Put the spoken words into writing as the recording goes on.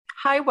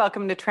Hi,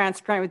 welcome to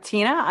Transparent with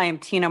Tina. I am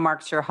Tina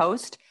Marks, your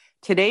host.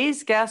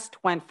 Today's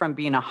guest went from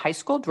being a high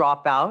school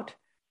dropout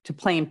to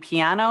playing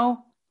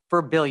piano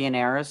for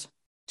billionaires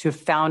to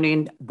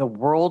founding the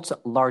world's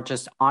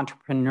largest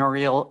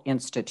entrepreneurial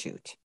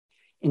institute.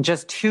 In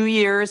just 2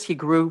 years, he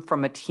grew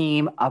from a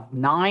team of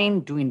 9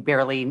 doing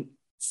barely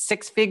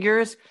 6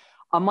 figures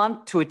a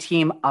month to a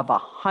team of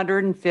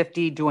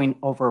 150 doing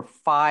over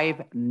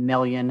 $5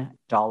 million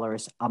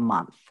a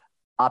month.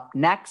 Up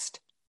next,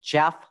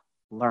 Jeff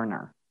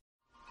Lerner.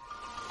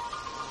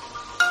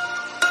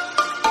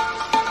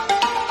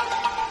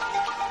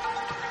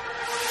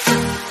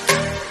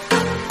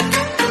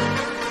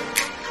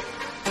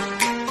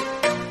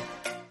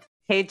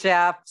 Hey,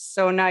 Jeff.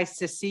 So nice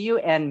to see you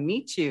and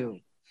meet you.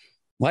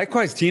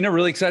 Likewise, Tina.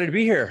 Really excited to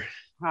be here.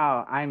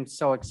 Oh, I'm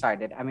so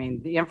excited. I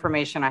mean, the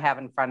information I have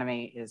in front of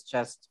me is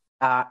just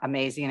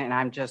amazing, and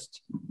I'm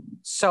just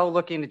so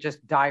looking to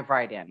just dive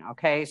right in.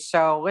 Okay,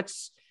 so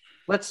let's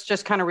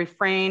just kind of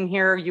refrain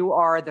here. You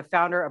are the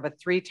founder of a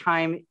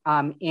 3-time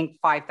Inc.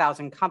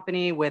 5000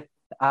 company with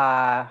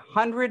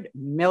 100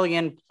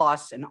 million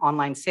plus in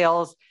online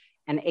sales,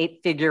 an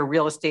 8-figure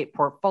real estate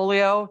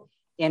portfolio.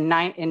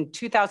 In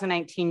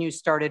 2019, you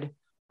started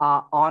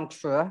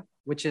Entre,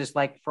 which is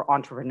like for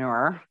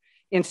entrepreneur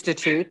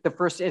institute, the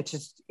first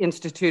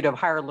institute of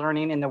higher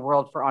learning in the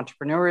world for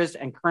entrepreneurs,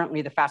 and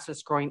currently the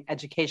fastest growing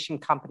education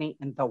company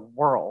in the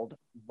world.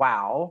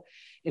 Wow.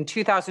 In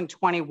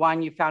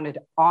 2021, you founded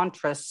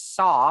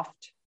EntreSoft.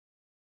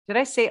 Did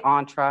I say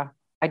Entre?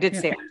 I did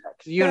say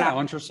Entre.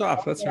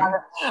 EntreSoft, that's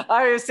right.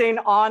 I was saying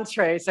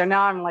Entre, so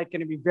now I'm like going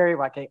to be very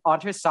lucky.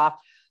 EntreSoft,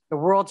 the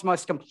world's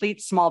most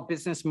complete small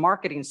business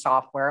marketing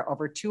software.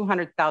 Over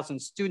 200,000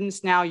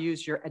 students now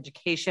use your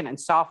education and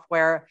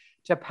software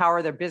to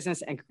power their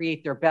business and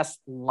create their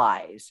best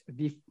lives.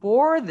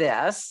 Before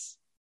this,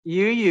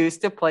 you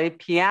used to play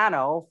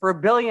piano for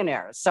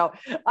billionaires. So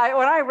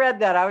when I read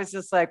that, I was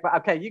just like,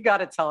 okay, you got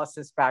to tell us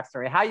this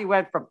backstory, how you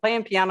went from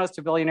playing pianos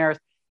to billionaires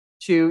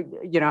to,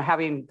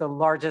 having the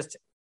largest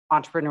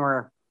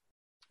entrepreneur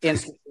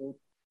institute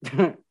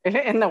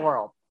in the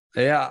world.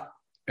 Yeah,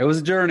 it was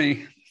a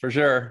journey for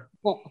sure.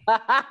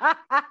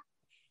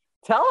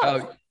 Tell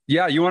us.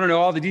 Yeah, you want to know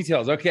all the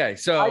details. Okay,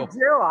 so I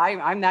do.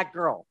 I'm that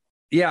girl.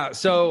 Yeah,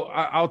 so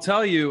I'll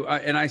tell you,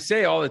 and I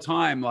say all the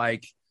time,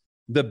 like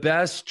the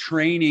best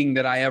training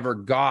that I ever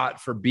got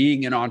for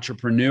being an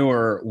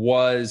entrepreneur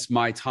was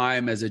my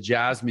time as a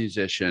jazz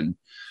musician.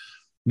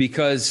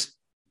 Because,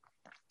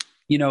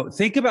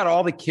 think about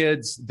all the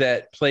kids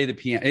that play the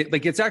piano.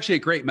 It's actually a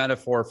great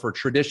metaphor for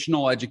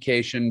traditional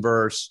education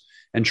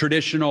and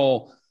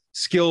traditional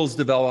skills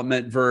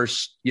development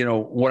versus,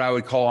 what I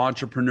would call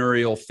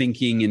entrepreneurial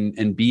thinking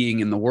and being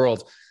in the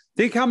world.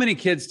 Think how many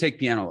kids take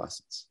piano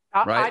lessons.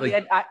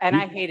 Right?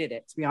 I hated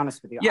it, to be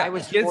honest with you. Yeah, I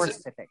was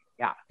forced to take it.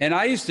 Yeah. And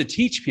I used to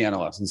teach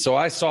piano lessons, so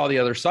I saw the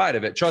other side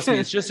of it. Trust me,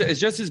 it's just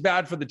as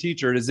bad for the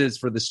teacher as it is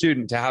for the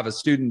student to have a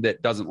student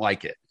that doesn't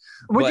like it.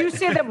 Would you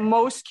say that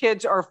most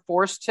kids are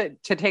forced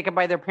to take it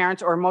by their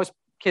parents, or most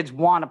kids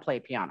want to play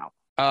piano?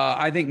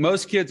 I think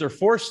most kids are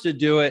forced to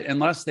do it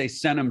unless they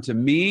send them to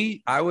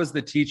me. I was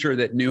the teacher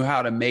that knew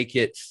how to make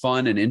it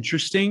fun and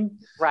interesting.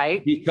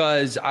 Right.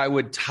 Because I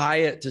would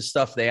tie it to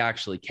stuff they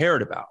actually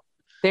cared about.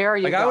 There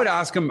you go. I would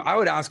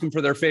ask them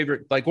for their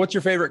favorite, like, what's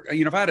your favorite,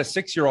 if I had a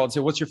 6-year-old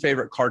say, what's your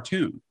favorite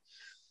cartoon?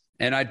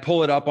 And I'd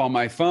pull it up on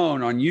my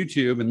phone on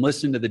YouTube and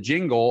listen to the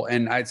jingle.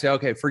 And I'd say,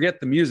 okay,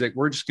 forget the music.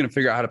 We're just going to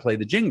figure out how to play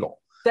the jingle.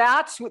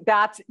 That's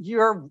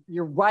you're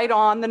right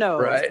on the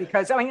nose. Right.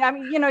 Because I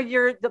mean,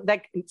 you're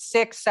like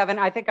 6, 7,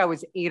 I think I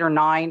was 8 or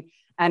 9,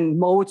 and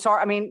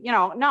Mozart. I mean,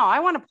 no, I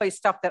want to play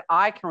stuff that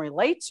I can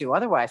relate to.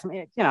 Otherwise, I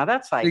mean,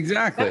 that's like,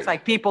 exactly. That's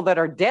like people that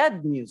are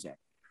dead music.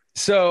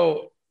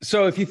 So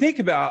if you think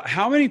about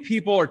how many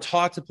people are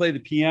taught to play the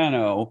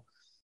piano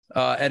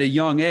at a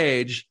young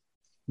age,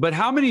 but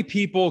how many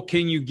people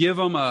can you give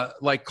them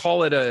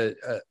call it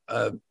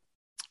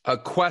a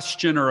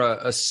question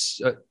or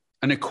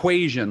an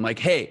equation? Like,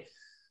 hey,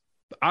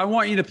 I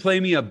want you to play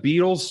me a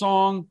Beatles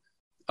song.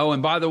 Oh,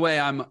 and by the way,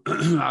 I'm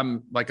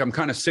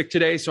kind of sick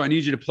today, so I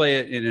need you to play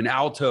it in an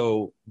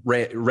alto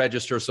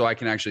register so I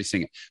can actually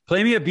sing it.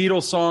 Play me a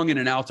Beatles song in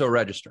an alto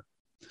register.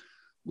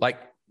 Like,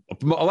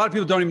 a lot of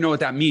people don't even know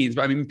what that means.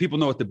 But I mean, people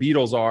know what the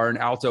Beatles are and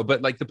alto.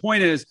 But like the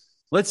point is,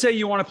 let's say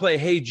you want to play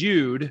Hey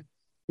Jude,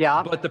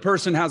 but the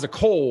person has a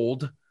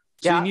cold,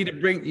 so you need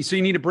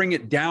to bring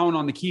it down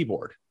on the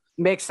keyboard.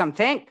 Makes them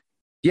think.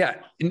 Yeah,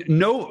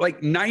 no,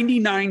 like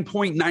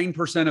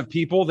 99.9% of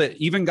people that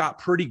even got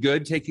pretty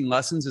good taking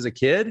lessons as a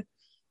kid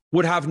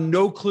would have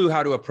no clue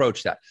how to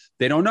approach that.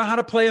 They don't know how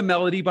to play a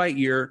melody by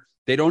ear.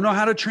 They don't know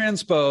how to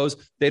transpose.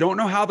 They don't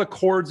know how the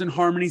chords and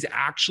harmonies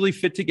actually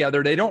fit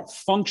together. They don't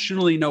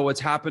functionally know what's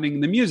happening in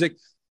the music.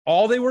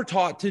 All they were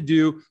taught to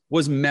do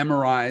was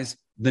memorize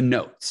the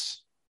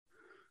notes,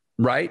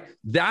 right?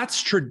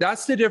 That's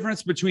the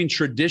difference between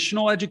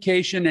traditional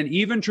education and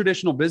even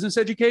traditional business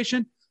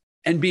education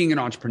and being an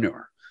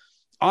entrepreneur.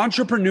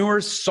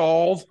 Entrepreneurs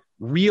solve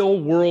real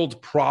world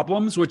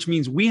problems, which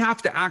means we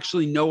have to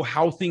actually know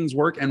how things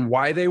work and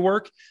why they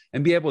work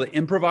and be able to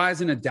improvise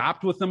and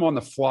adapt with them on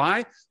the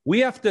fly. We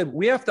have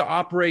to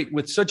operate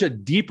with such a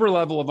deeper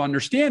level of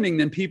understanding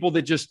than people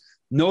that just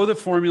know the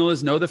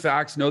formulas, know the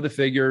facts, know the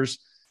figures,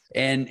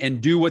 and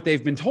do what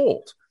they've been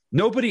told.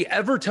 Nobody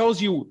ever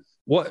tells you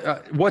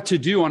what to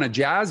do on a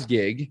jazz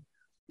gig,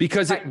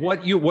 because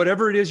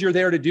whatever it is you're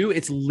there to do,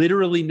 it's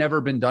literally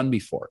never been done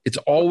before. It's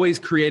always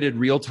created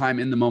real time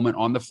in the moment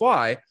on the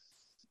fly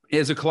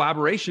as a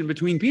collaboration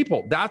between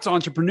people. That's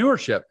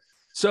entrepreneurship.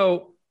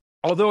 So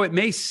although it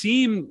may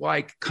seem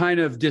like kind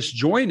of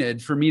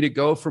disjointed for me to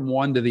go from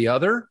one to the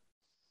other,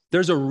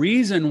 there's a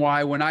reason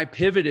why when I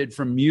pivoted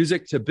from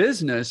music to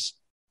business,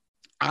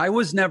 I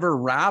was never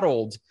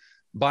rattled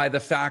by the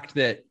fact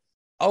that,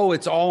 oh,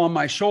 it's all on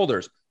my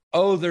shoulders.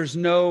 Oh, there's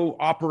no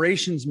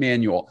operations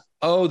manual.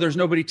 Oh, there's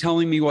nobody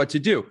telling me what to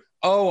do.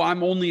 Oh,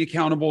 I'm only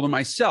accountable to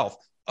myself.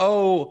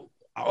 Oh,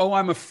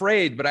 I'm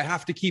afraid, but I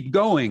have to keep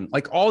going.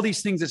 Like all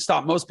these things that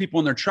stop most people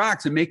in their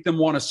tracks and make them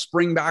want to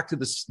spring back to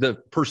the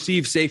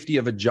perceived safety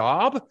of a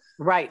job.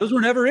 Right. Those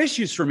were never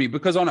issues for me,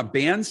 because on a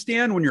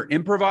bandstand, when you're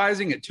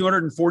improvising at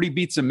 240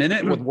 beats a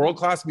minute with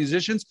world-class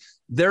musicians,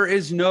 there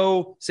is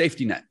no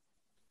safety net.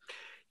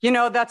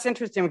 That's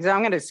interesting,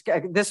 because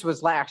this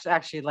was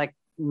actually like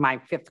my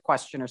fifth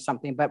question or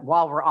something, but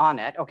while we're on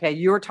it, okay,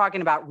 you were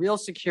talking about real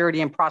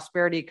security, and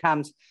prosperity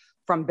comes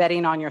from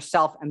betting on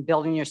yourself and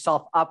building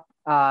yourself up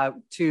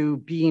to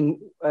be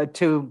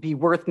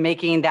worth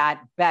making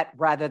that bet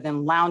rather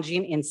than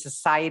lounging in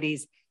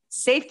society's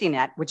safety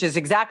net, which is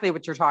exactly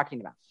what you're talking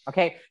about.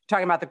 Okay. You're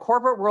talking about the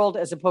corporate world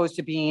as opposed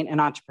to being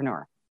an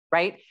entrepreneur.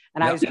 Right.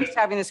 And I was just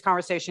having this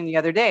conversation the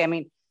other day. I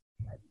mean,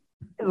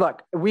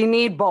 look, we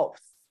need both.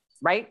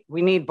 Right?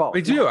 We need both.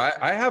 We do.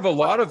 I have a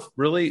lot of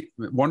really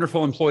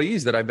wonderful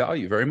employees that I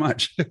value very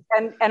much.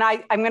 and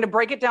I'm going to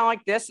break it down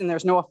like this, and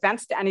there's no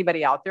offense to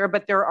anybody out there,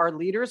 but there are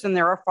leaders and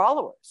there are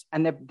followers,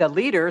 and the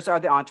leaders are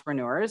the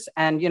entrepreneurs.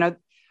 And,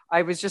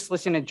 I was just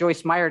listening to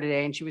Joyce Meyer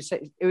today, and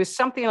it was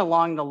something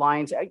along the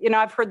lines,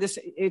 I've heard this,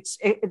 it's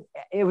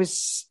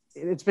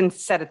been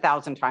said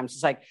 1,000 times.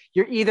 It's like,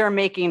 you're either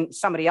making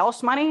somebody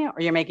else money or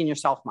you're making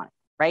yourself money.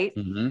 Right.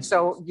 Mm-hmm.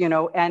 So,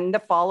 and the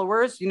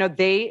followers,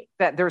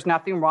 that there's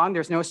nothing wrong.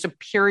 There's no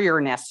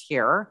superiorness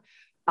here.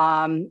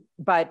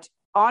 But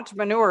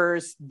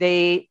entrepreneurs,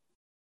 they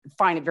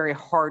find it very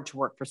hard to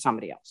work for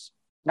somebody else.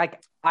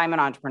 Like, I'm an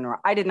entrepreneur.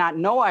 I did not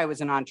know I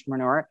was an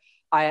entrepreneur.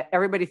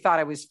 Everybody thought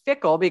I was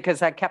fickle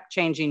because I kept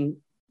changing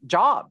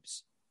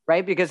jobs.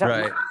 Right. Because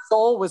my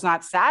soul was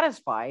not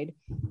satisfied.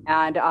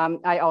 And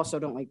I also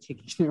don't like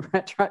taking the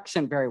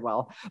retraction very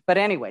well. But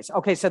anyways,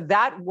 okay. So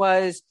that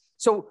was...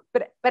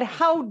 but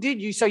how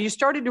did you, so you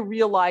started to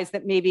realize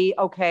that maybe,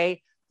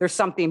 okay, there's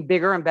something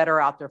bigger and better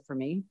out there for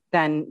me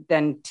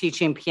than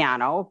teaching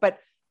piano, but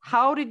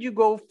how did you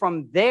go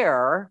from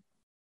there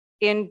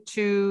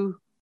into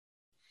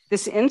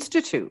this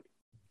institute?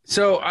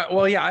 So,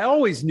 I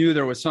always knew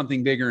there was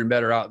something bigger and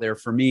better out there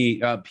for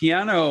me.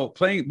 Piano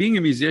playing, being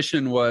a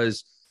musician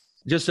was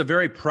just a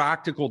very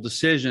practical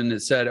decision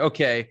that said,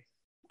 okay,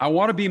 I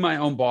want to be my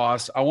own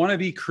boss. I want to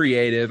be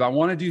creative. I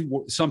want to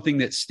do something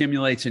that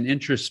stimulates and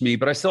interests me,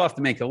 but I still have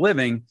to make a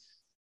living.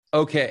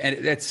 Okay.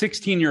 And at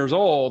 16 years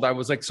old, I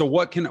was like, so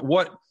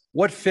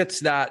what fits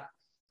that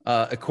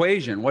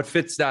equation? What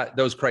fits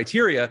those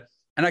criteria?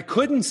 And I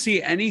couldn't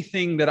see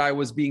anything that I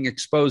was being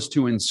exposed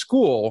to in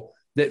school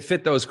that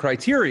fit those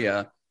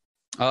criteria,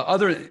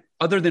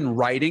 other than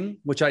writing,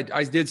 which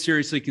I did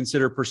seriously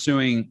consider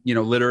pursuing,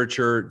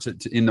 literature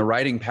in the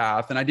writing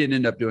path. And I did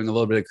end up doing a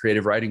little bit of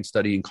creative writing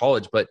study in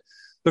college, but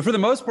for the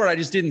most part, I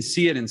just didn't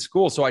see it in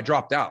school. So I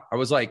dropped out. I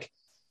was like,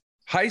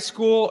 high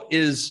school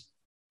is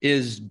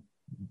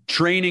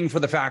training for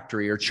the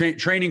factory, or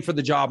training for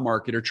the job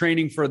market, or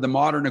training for the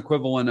modern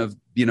equivalent of,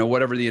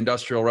 whatever the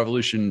Industrial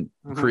Revolution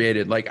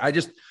created. Like, I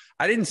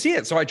didn't see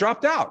it. So I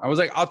dropped out. I was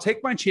like, I'll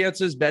take my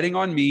chances betting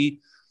on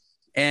me.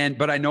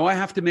 But I know I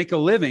have to make a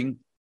living.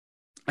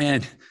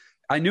 And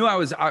I knew I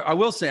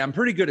will say I'm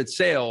pretty good at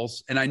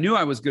sales. And I knew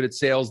I was good at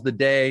sales the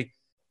day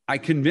I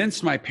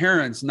convinced my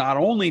parents not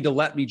only to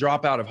let me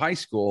drop out of high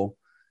school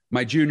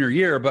my junior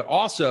year, but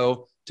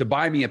also to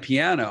buy me a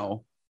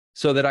piano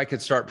so that I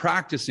could start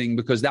practicing,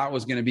 because that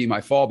was going to be my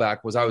fallback.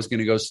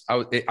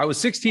 I was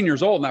 16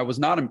 years old and I was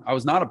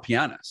not a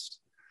pianist,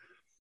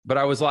 but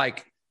I was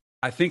like,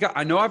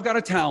 I know I've got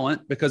a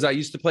talent because I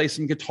used to play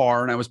some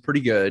guitar and I was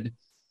pretty good.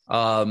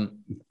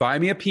 Buy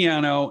me a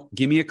piano,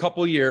 give me a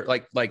couple years,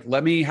 like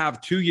let me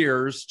have 2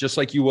 years, just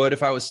like you would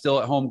if I was still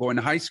at home going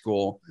to high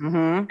school.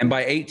 Mm-hmm. And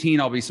by 18,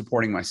 I'll be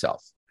supporting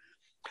myself.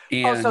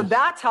 And so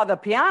that's how the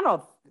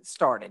piano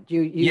started.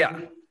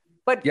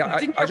 But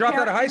I dropped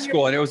out of high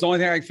school and it was the only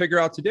thing I could figure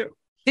out to do.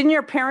 Didn't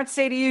your parents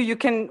say to you,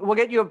 we'll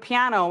get you a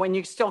piano and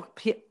you still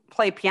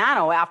play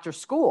piano after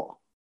school?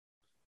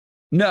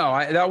 No,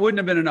 that wouldn't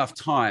have been enough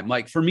time.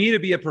 Like, for me to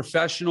be a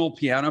professional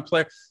piano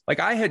player, like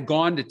I had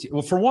gone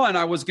to, for one,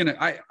 I was going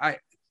to, a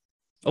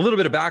little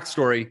bit of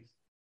backstory.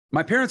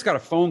 My parents got a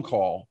phone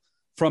call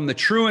from the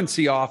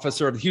truancy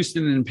officer of the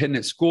Houston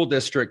Independent School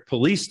District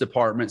Police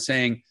Department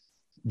saying,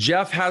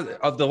 Jeff has,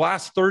 of the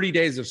last 30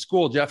 days of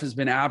school, Jeff has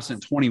been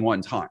absent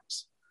 21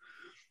 times.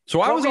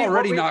 So I was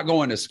already not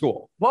going to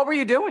school. What were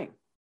you doing?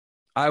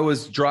 I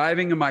was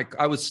driving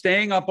I was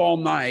staying up all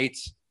night,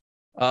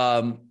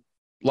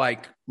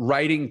 like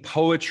writing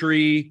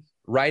poetry,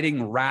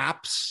 writing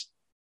raps,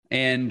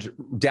 and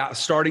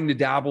starting to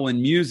dabble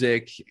in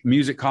music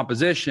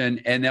composition.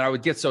 And then I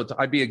would get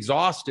I'd be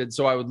exhausted.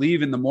 So I would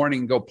leave in the morning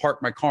and go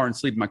park my car and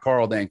sleep in my car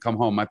all day and come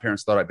home. My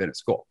parents thought I'd been at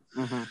school.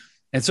 Mm-hmm.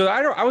 And so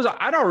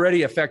I'd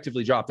already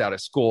effectively dropped out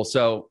of school.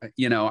 So,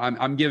 you know,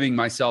 I'm giving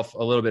myself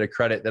a little bit of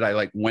credit that I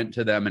like went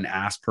to them and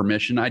asked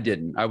permission. I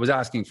didn't. I was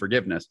asking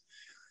forgiveness.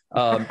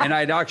 And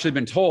I'd actually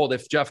been told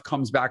if Jeff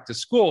comes back to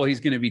school, he's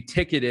going to be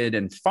ticketed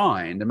and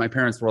fined. And my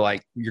parents were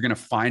like, "You're going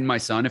to fine my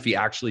son if he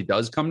actually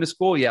does come to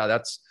scholl?" Yeah,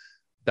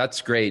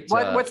 that's great.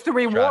 What's the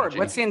reward? Strategy.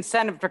 What's the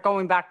incentive for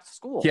going back to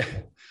school? Yeah.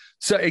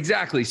 So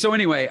exactly. So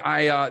anyway,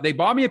 they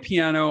bought me a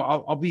piano.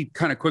 I'll be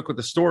kind of quick with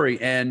the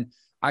story. And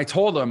I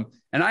told them,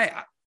 and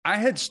I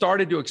had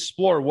started to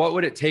explore what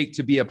would it take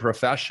to be a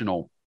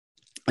professional.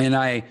 And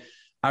I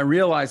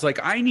realized like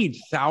I need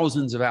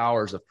thousands of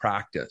hours of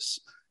practice,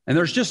 and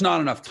there's just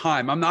not enough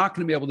time. I'm not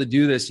going to be able to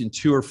do this in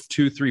 2,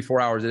 3, 4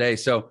 hours a day.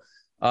 So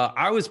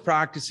I was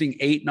practicing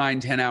 8, 9,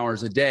 10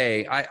 hours a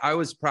day. I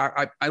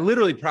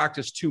literally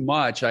practiced too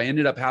much. I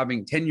ended up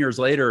having 10 years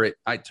later,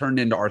 I turned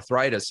into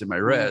arthritis in my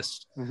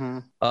wrist.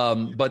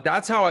 Mm-hmm. But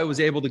that's how I was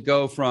able to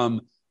go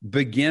from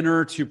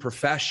beginner to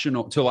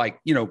professional to like,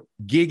 you know,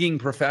 gigging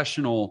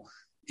professional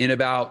in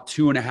about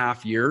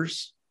 2.5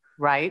 years.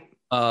 Right.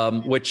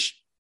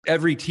 Which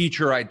every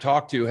teacher I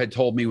talked to had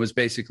told me was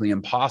basically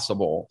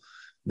impossible,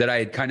 that I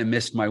had kind of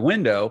missed my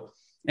window.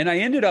 And I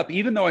ended up,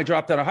 even though I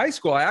dropped out of high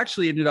school, I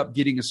actually ended up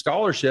getting a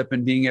scholarship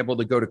and being able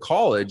to go to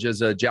college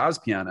as a jazz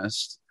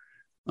pianist.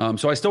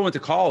 So I still went to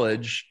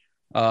college,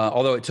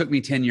 although it took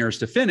me 10 years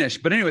to finish.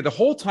 But anyway, the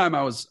whole time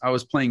I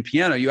was playing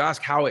piano, you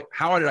ask how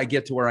did I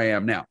get to where I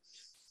am now?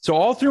 So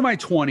all through my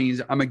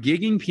 20s, I'm a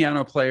gigging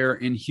piano player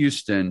in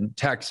Houston,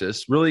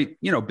 Texas, really,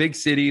 you know, big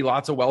city,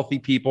 lots of wealthy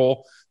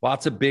people,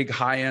 lots of big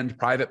high-end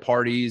private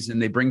parties,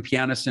 and they bring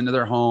pianists into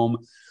their home.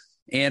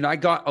 And I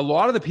got a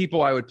lot of the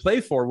people I would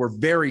play for were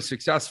very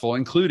successful,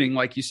 including,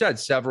 like you said,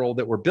 several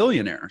that were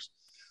billionaires.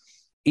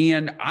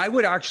 And I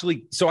would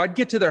so I'd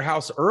get to their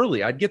house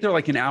early. I'd get there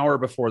like an hour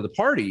before the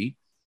party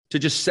to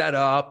just set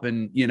up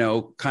and, you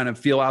know, kind of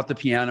feel out the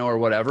piano or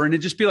whatever. And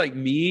it'd just be like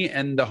me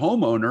and the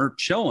homeowner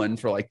chilling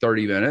for like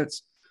 30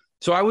 minutes.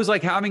 So I was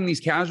like having these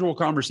casual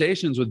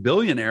conversations with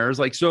billionaires,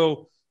 like,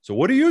 so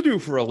what do you do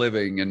for a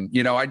living? And,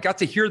 you know, I got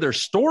to hear their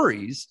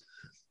stories.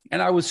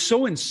 And I was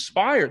so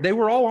inspired. They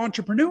were all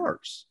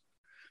entrepreneurs.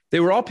 They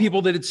were all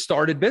people that had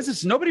started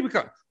business.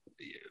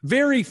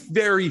 Very,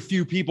 very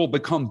few people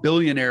become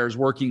billionaires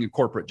working a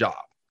corporate job.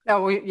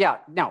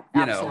 No,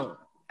 absolutely.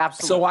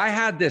 Absolutely. So I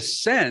had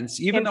this sense,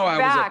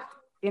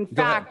 in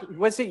fact,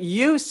 was it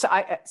you?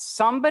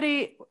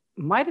 Somebody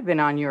might have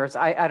been on yours.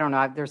 I don't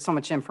know. There's so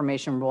much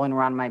information rolling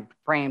around my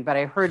brain, but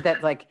I heard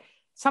that like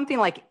something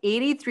like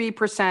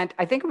 83%,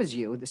 I think it was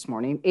you this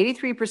morning,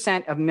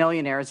 83% of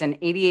millionaires and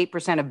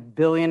 88% of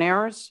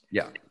billionaires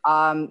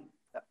are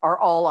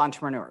all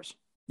entrepreneurs.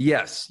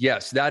 Yes,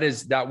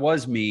 that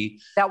was me.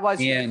 That was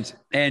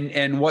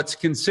and what's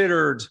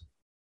considered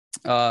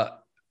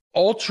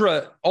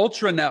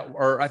ultra net,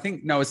 or I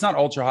think, no, it's not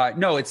ultra high.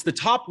 No, it's the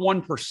top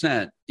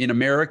 1% in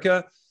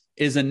America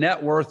is a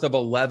net worth of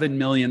 $11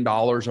 million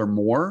or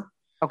more.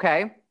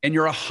 Okay. And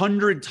you're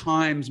 100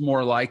 times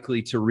more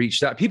likely to reach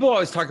that. People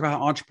always talk about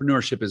how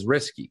entrepreneurship is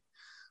risky.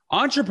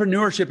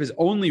 Entrepreneurship is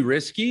only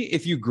risky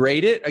if you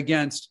grade it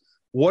against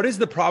what is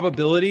the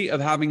probability of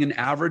having an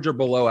average or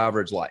below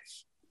average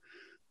life.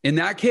 In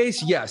that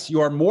case, yes, you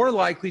are more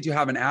likely to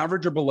have an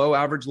average or below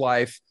average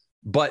life,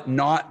 but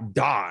not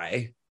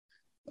die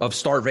of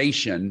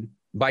starvation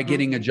by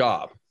getting a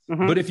job.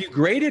 Mm-hmm. But if you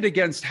grade it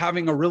against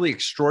having a really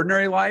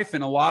extraordinary life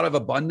and a lot of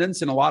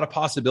abundance and a lot of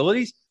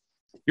possibilities,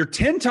 you're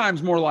 10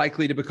 times more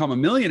likely to become a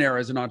millionaire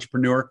as an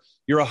entrepreneur.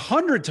 You're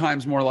 100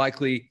 times more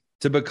likely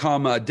to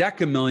become a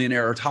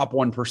decamillionaire or top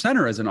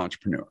 1%er as an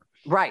entrepreneur.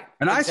 Right.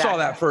 And exactly. I saw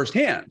that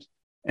firsthand.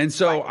 And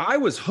so I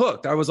was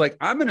hooked. I was like,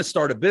 I'm going to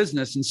start a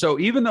business. And so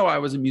even though I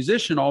was a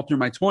musician all through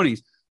my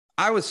 20s,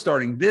 I was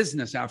starting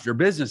business after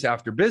business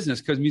after business,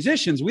 because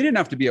musicians, we didn't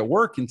have to be at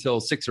work until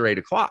 6 or 8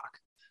 o'clock.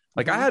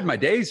 Like I had my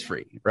days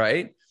free,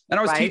 right? And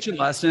I was teaching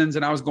lessons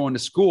and I was going to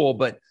school,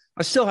 but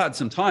I still had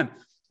some time.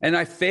 And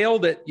I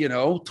failed at,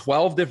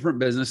 12 different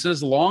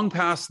businesses, long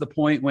past the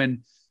point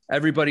when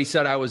everybody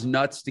said I was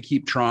nuts to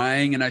keep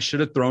trying and I should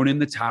have thrown in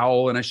the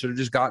towel and I should have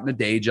just gotten a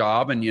day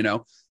job. And,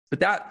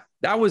 but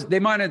that was, they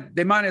might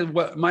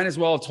as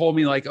well have told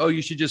me like, oh,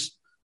 you should just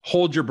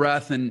hold your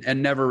breath and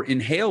never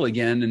inhale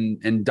again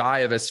and die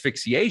of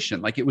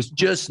asphyxiation. Like it was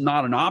just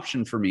not an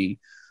option for me.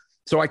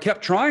 So I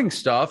kept trying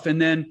stuff.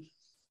 And then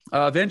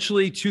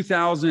eventually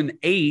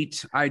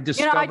 2008, I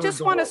discovered. I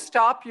just want to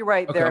stop you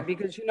right there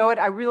because you know what?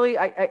 I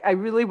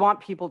really want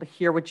people to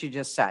hear what you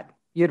just said.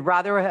 You'd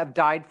rather have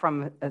died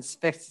from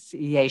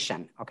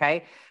asphyxiation,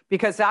 okay?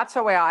 Because that's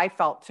the way I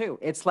felt too.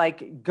 It's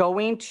like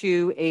going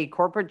to a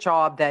corporate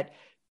job that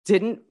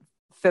didn't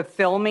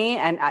fulfill me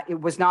and it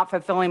was not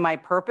fulfilling my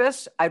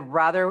purpose. I'd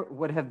rather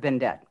would have been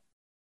dead.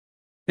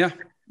 Yeah.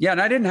 Yeah.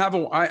 And I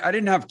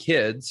didn't have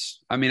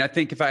kids. I mean, I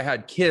think if I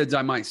had kids,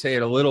 I might say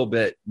it a little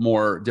bit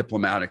more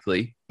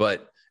diplomatically,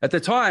 but at the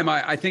time,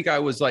 I think I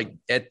was like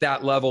at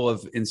that level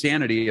of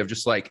insanity of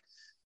just like,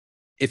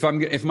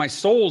 if my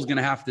soul's going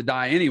to have to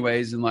die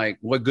anyways, and like,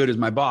 what good is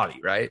my body?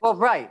 Right. Well,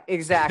 right.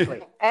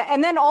 Exactly.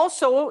 And then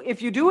also,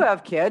 if you do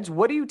have kids,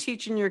 what are you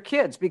teaching your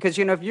kids? Because,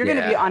 if you're going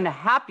to be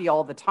unhappy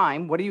all the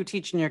time, what are you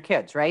teaching your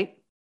kids? Right.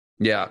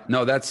 Yeah,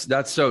 no, that's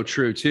so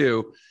true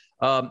too.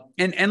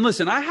 And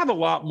listen, I have a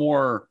lot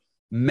more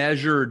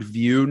measured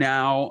view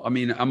now. I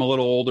mean, I'm a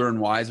little older and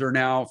wiser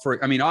now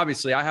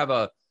obviously I have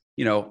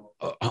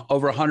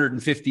over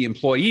 150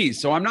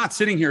 employees. So I'm not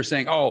sitting here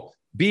saying, oh,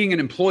 being an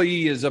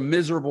employee is a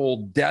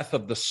miserable death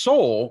of the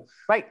soul.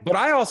 Right. But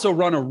I also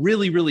run a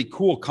really, really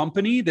cool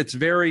company that's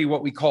very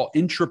what we call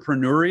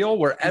entrepreneurial,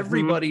 where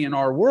everybody in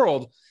our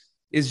world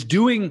is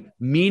doing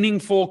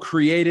meaningful,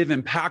 creative,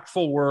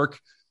 impactful work.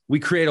 We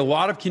create a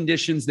lot of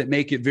conditions that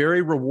make it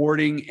very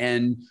rewarding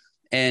and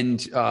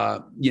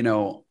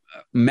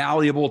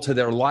malleable to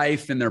their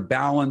life and their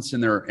balance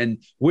and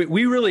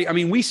we really,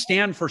 we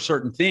stand for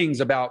certain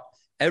things about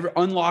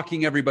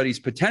unlocking everybody's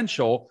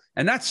potential.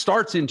 And that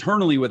starts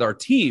internally with our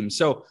team.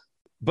 So,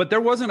 but there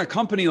wasn't a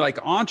company like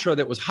Entra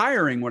that was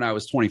hiring when I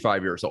was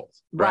 25 years old.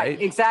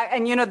 Right.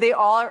 Exactly. And, they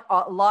are,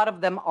 a lot of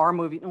them are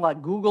moving,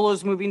 like Google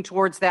is moving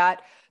towards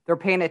that. They're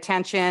paying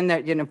attention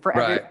that, for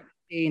everybody to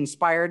be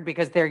inspired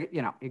because they're,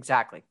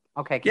 exactly.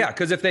 Okay. Yeah.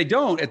 Because if they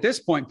don't, at this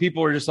point,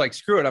 people are just like,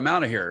 screw it, I'm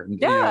out of here.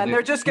 Yeah. And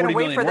they're just going to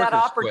wait for that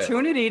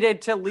opportunity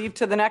to leave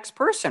to the next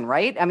person.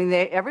 Right. I mean,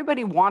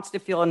 everybody wants to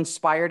feel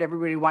inspired.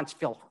 Everybody wants to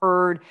feel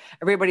heard.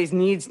 Everybody's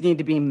needs need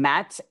to be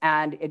met.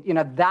 And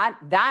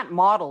that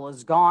model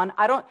is gone.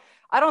 I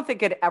don't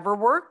think it ever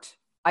worked.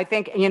 I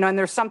think, and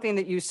there's something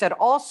that you said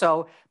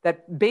also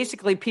that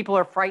basically people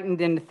are frightened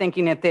into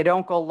thinking if they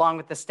don't go along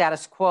with the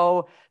status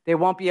quo, they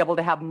won't be able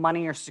to have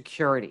money or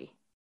security.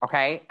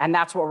 Okay. And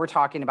that's what we're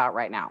talking about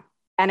right now.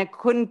 And it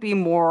couldn't be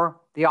more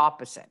the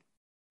opposite.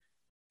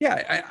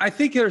 Yeah. I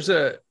think there's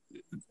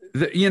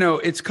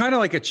it's kind of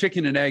like a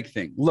chicken and egg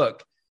thing.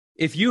 Look,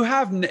 if you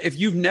have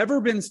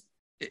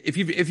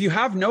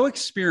no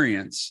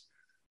experience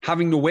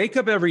having to wake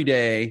up every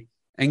day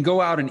and go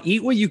out and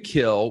eat what you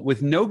kill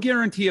with no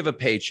guarantee of a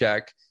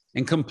paycheck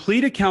and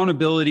complete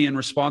accountability and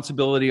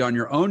responsibility on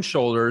your own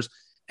shoulders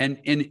and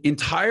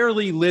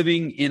entirely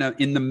living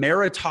in the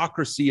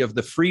meritocracy of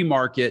the free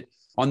market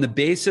on the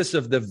basis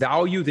of the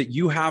value that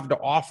you have to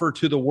offer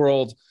to the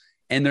world.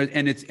 And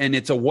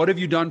it's a, what have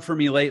you done for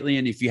me lately?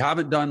 And if you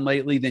haven't done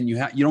lately, then you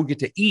don't get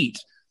to eat.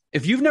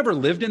 If you've never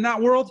lived in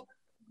that world,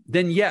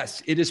 then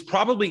yes, it is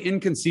probably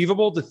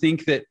inconceivable to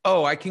think that,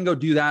 oh, I can go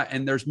do that.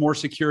 And there's more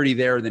security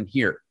there than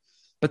here.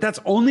 But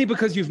that's only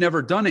because you've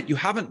never done it. You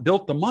haven't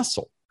built the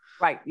muscle.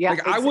 Right. Yeah. Like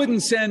exactly.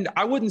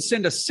 I wouldn't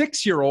send a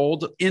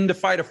 6-year-old in to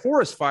fight a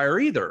forest fire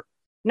either.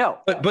 No.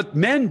 But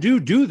men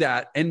do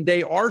that, and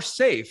they are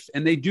safe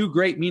and they do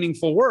great,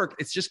 meaningful work.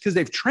 It's just because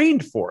they've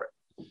trained for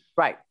it.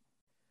 Right.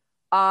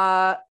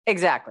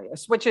 Exactly.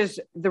 Which is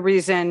the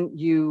reason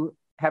you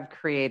have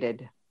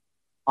created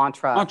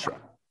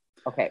Entra.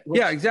 Okay.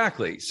 Yeah,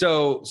 exactly.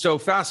 So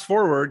fast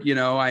forward,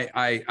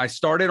 I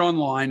started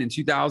online in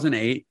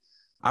 2008.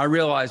 I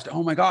realized,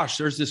 oh my gosh,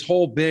 there's this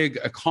whole big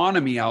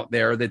economy out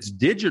there that's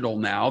digital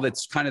now.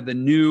 That's kind of the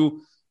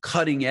new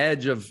cutting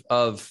edge of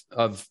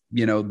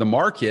the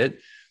market.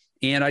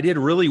 And I did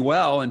really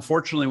well, and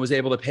fortunately was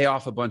able to pay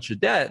off a bunch of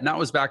debt. And that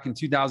was back in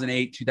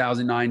 2008,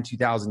 2009,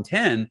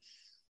 2010.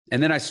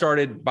 And then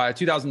by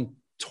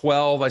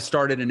 2012, I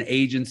started an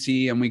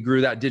agency, and we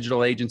grew that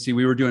digital agency.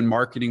 We were doing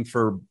marketing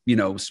for,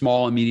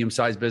 small and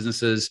medium-sized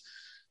businesses.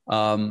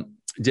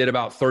 Did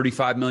about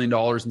 $35 million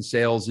in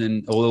sales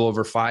in a little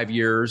over 5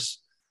 years.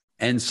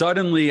 And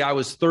suddenly I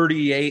was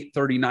 38,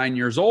 39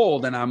 years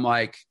old. And I'm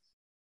like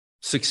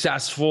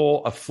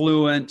successful,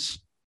 affluent,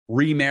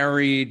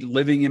 remarried,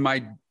 living in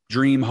my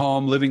dream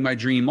home, living my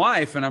dream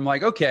life. And I'm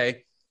like,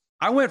 okay,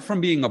 I went from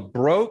being a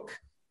broke,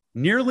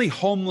 nearly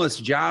homeless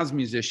jazz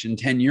musician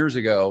 10 years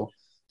ago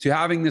to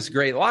having this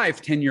great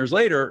life 10 years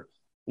later,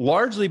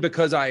 largely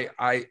because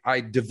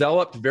I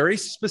developed very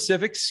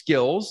specific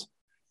skills,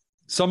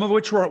 some of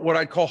which were what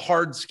I'd call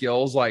hard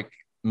skills, like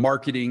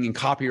marketing and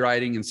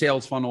copywriting and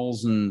sales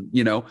funnels, and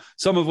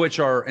some of which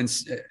are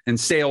and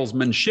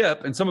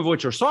salesmanship, and some of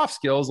which are soft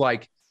skills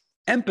like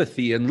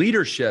empathy and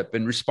leadership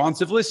and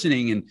responsive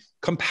listening and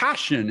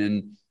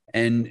compassion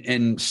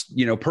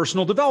and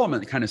personal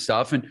development kind of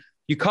stuff. And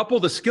you couple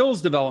the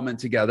skills development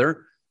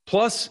together,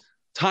 plus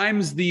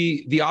times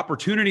the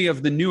opportunity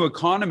of the new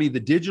economy,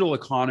 the digital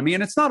economy,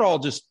 and it's not all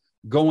just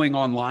going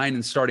online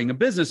and starting a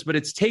business, but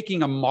it's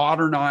taking a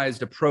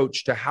modernized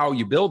approach to how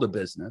you build a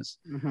business.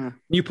 Mm-hmm.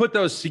 You put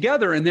those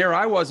together, and there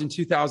I was in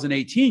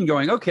 2018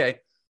 going, okay,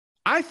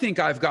 I think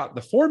I've got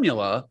the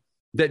formula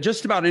that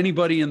just about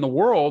anybody in the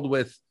world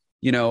with,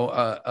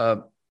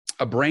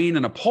 a brain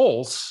and a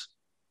pulse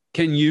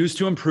can use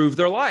to improve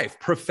their life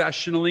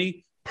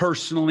professionally,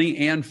 personally,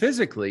 and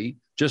physically,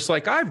 just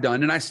like I've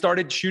done. And I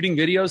started shooting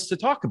videos to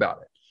talk about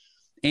it.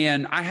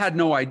 And I had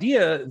no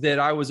idea that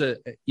I was a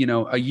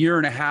year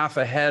and a half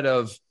ahead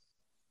of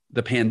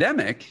the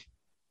pandemic,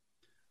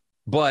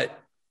 but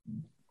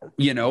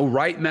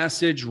right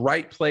message,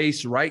 right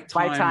place, right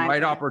time,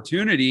 right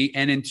opportunity.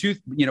 And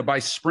by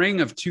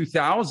spring of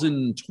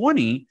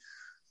 2020,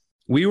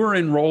 we were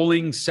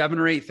enrolling 7,000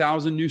 or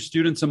 8,000 new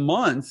students a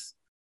month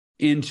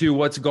into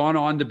what's gone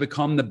on to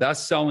become the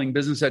best-selling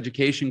business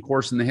education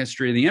course in the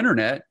history of the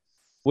internet,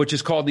 which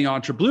is called the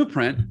Entre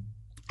Blueprint.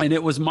 And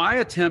it was my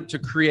attempt to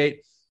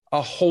create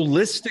a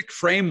holistic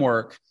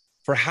framework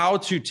for how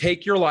to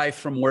take your life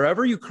from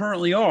wherever you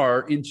currently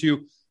are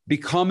into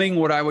becoming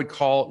what I would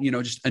call,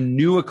 just a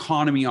new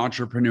economy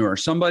entrepreneur,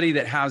 somebody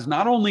that has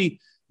not only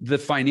the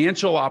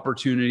financial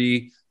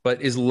opportunity,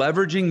 but is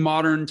leveraging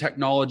modern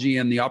technology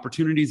and the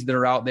opportunities that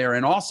are out there,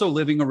 and also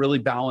living a really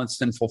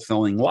balanced and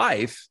fulfilling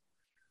life.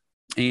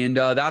 And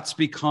that's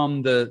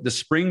become the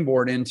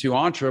springboard into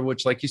Entre,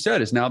 which, like you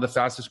said, is now the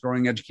fastest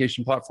growing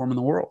education platform in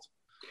the world.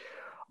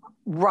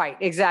 Right,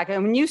 exactly.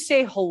 And when you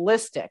say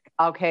holistic,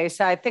 okay,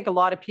 so I think a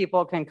lot of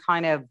people can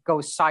kind of go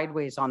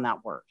sideways on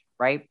that word,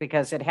 right?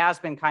 Because it has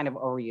been kind of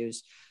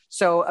overused.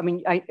 So, I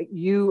mean,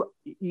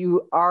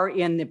 you are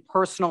in the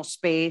personal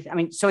space. I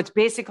mean, so it's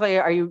basically,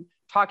 are you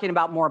talking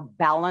about more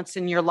balance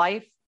in your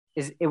life?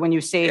 Is when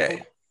you say,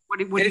 yeah.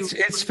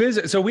 It's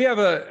physical. So we have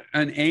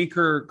an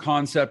anchor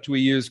concept we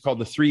use called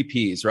the 3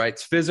 Ps, right?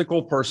 It's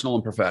physical, personal,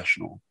 and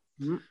professional.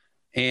 Mm-hmm.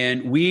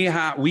 And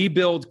we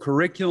build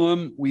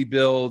curriculum, we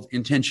build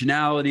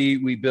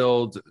intentionality, we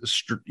build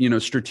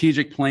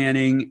strategic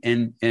planning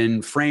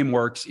and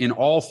frameworks in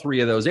all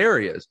 3 of those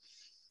areas.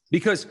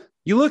 Because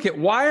you look at,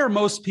 why are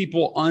most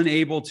people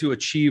unable to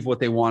achieve what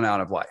they want out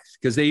of life?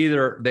 Because they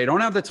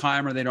don't have the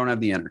time or they don't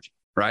have the energy,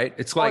 right?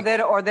 It's like,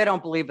 or they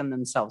don't believe in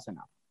themselves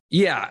enough.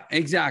 Yeah,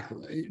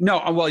 exactly.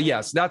 No, well,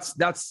 yes,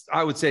 that's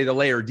I would say the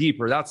layer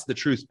deeper. That's the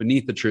truth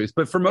beneath the truth.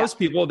 But for most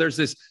people, there's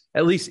this,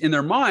 at least in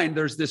their mind,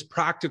 there's this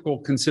practical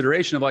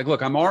consideration of like,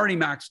 look, I'm already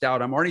maxed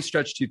out. I'm already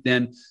stretched too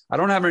thin. I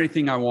don't have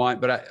anything I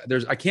want, but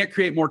I can't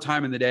create more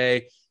time in the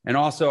day. And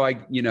also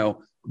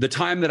the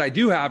time that I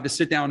do have to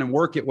sit down and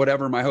work at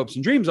whatever my hopes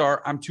and dreams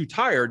are, I'm too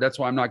tired. That's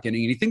why I'm not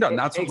getting anything done.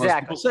 That's what most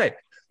people say.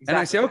 Exactly. And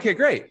I say, okay,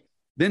 great.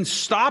 Then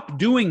stop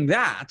doing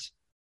that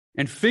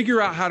and figure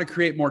out how to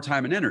create more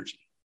time and energy.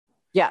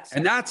 Yes.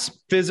 And that's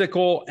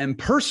physical and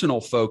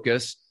personal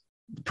focus.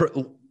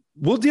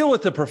 We'll deal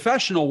with the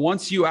professional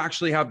once you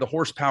actually have the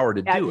horsepower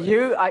to do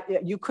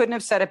it. You couldn't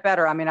have said it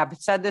better. I mean, I've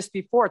said this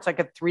before. It's like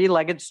a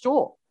 3-legged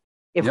stool.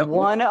 If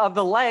one of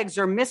the legs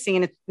are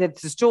missing, the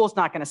stool's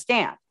not going to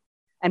stand.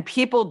 And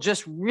people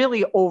just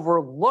really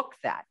overlook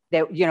that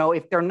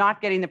if they're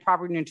not getting the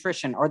proper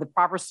nutrition or the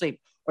proper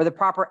sleep or the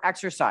proper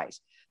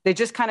exercise, they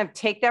just kind of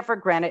take that for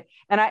granted.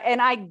 And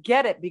I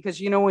get it because,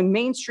 in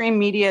mainstream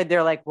media,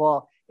 they're like,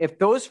 well, if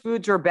those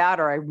foods are bad,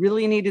 or I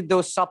really needed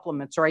those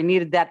supplements, or I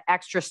needed that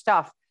extra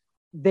stuff,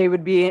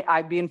 I'd be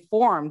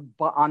informed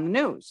on the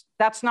news.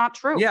 That's not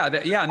true. Yeah.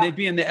 And they'd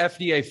be in the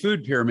FDA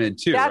food pyramid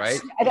too,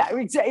 right?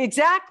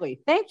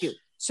 Exactly. Thank you.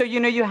 So,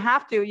 you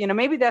have to,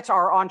 maybe that's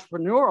our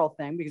entrepreneurial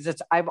thing,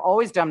 because I've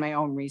always done my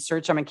own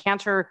research. I'm a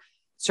cancer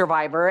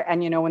survivor.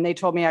 And, when they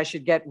told me I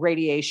should get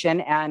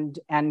radiation and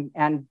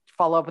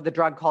follow up with a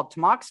drug called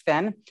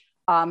tamoxifen,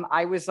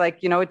 I was like,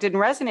 it didn't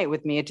resonate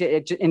with me.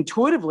 It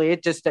intuitively,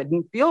 it just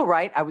didn't feel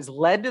right. I was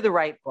led to the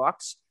right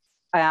books,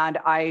 and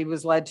I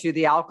was led to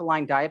The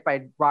Alkaline Diet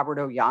by Robert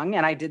O. Young.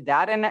 And I did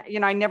that. And,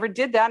 I never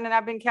did that. And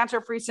I've been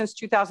cancer-free since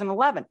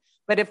 2011.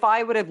 But if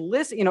I would have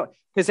listened,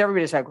 because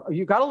everybody's like,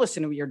 you got to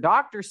listen to what your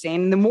doctor's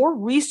saying. And the more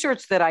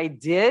research that I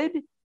did,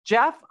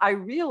 Jeff, I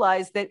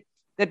realized that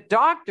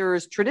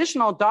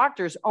traditional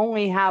doctors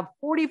only have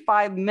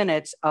 45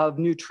 minutes of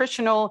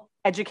nutritional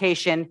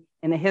education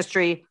in the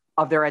history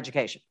of their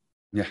education.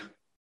 Yeah.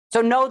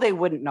 So no, they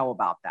wouldn't know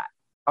about that.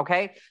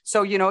 Okay.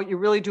 So, you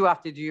really do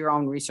have to do your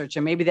own research,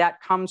 and maybe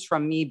that comes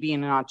from me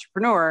being an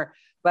entrepreneur,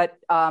 but,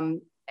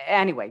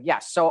 anyway,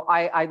 yes. So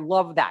I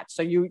love that.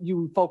 So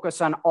you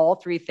focus on all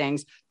 3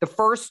 things, the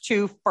first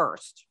 2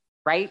 first,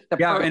 right?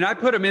 And I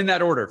put them in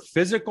that order: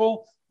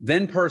 physical,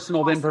 then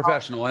personal, then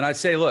professional. And I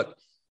say, look,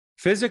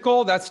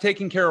 physical, that's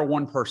taking care of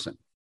one person.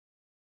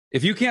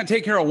 If you can't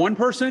take care of one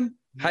person,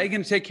 how are you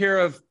going to take care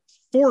of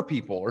 4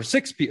 people or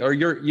 6 people, or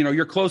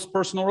your close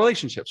personal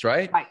relationships,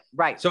 right?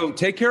 Right. So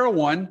take care of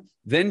 1,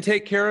 then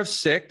take care of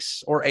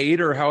 6 or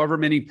 8 or however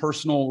many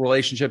personal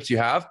relationships you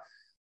have.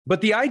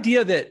 But the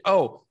idea that,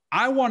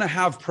 I want to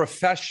have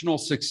professional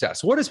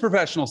success. What is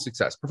professional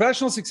success?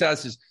 Professional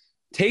success is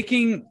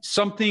taking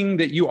something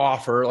that you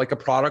offer, like a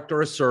product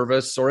or a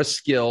service or a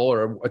skill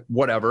or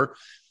whatever,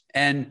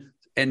 and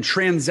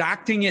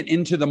transacting it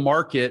into the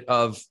market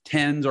of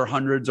tens or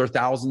hundreds or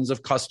thousands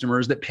of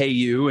customers that pay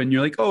you. And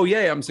you're like, oh,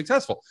 yeah, I'm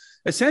successful.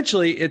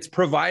 Essentially, it's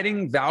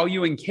providing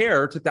value and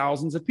care to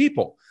thousands of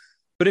people.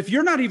 But if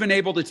you're not even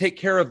able to take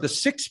care of the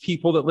 6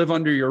 people that live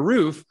under your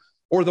roof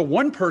or the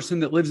 1 person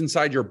that lives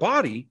inside your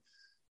body,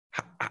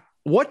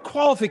 what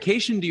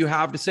qualification do you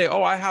have to say,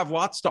 oh, I have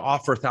lots to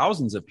offer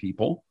thousands of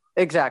people?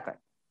 Exactly.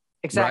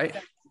 Right?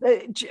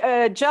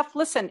 Jeff,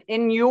 listen,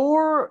 in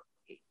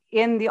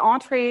the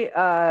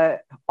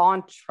Entre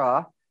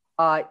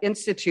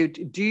Institute,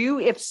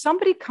 if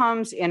somebody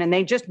comes in and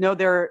they just know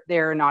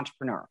they're an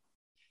entrepreneur,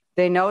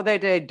 they know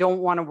that they don't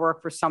want to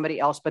work for somebody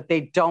else, but they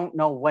don't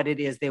know what it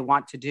is they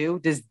want to do.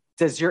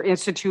 Does your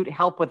institute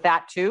help with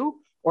that too?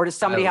 Or does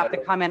somebody have to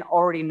come in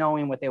already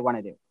knowing what they want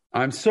to do?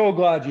 I'm so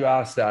glad you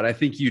asked that. I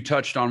think you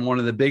touched on one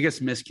of the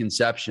biggest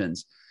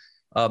misconceptions.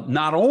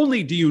 Not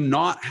only do you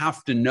not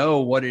have to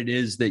know what it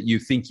is that you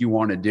think you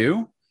want to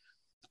do,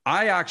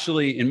 I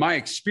actually, in my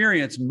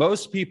experience,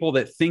 most people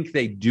that think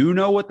they do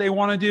know what they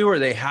want to do or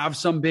they have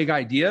some big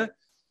idea,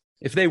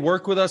 if they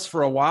work with us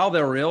for a while,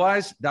 they'll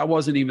realize that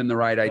wasn't even the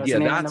right idea.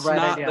 That's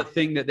not the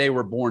thing that they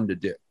were born to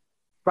do.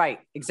 Right,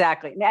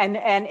 exactly. And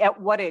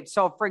at what age?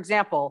 So, for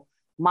example,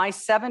 my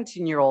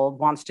 17-year-old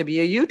wants to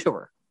be a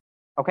YouTuber.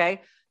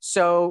 Okay.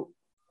 So,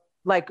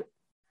 like,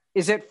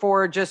 is it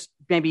for just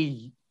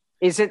maybe,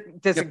 does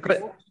it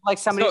go like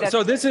somebody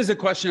so this is a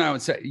question I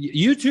would say.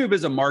 YouTube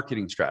is a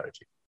marketing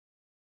strategy.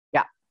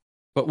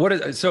 But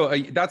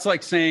that's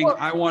like saying, well,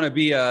 I want to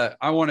be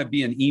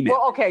an email.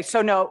 Well, okay. So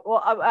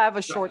I have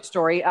a short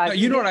story.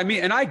 You know what I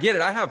mean? And I get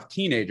it. I have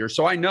teenagers,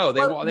 so I know they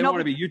want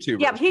to be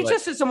YouTubers. Yeah, he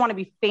just doesn't want to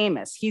be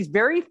famous. He's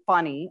very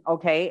funny.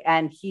 Okay.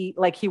 And he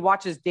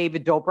watches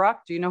David Dobrik.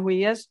 Do you know who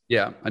he is?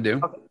 Yeah, I do.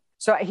 Okay.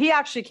 So he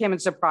actually came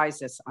and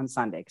surprised us on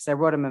Sunday because I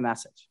wrote him a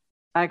message.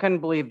 I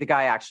couldn't believe the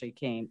guy actually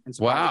came and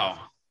surprised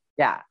us.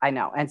 Yeah, I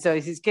know. And so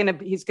he's going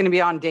to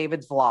be on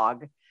David's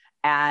vlog.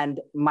 And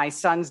my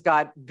son's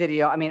got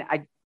video. I mean,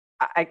 I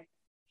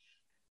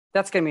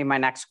that's going to be my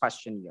next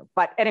question to you.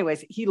 But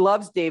anyways, he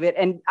loves David.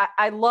 And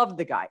I love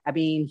the guy. I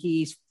mean,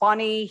 he's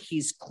funny.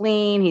 He's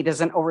clean. He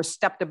doesn't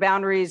overstep the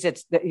boundaries.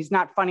 He's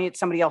not funny at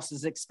somebody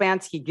else's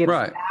expense. He gives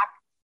back.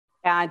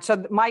 And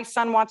so my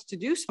son wants to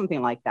do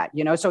something like that,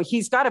 so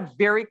he's got a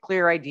very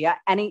clear idea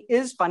and he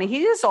is funny.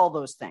 He is all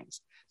those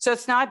things. So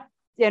it's not,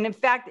 and in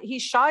fact, he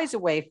shies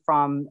away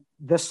from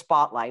the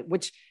spotlight,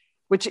 which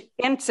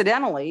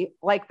incidentally,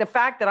 like the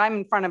fact that I'm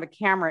in front of a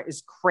camera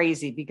is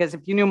crazy because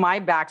if you knew my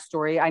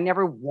backstory, I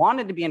never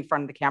wanted to be in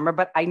front of the camera,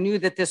 but I knew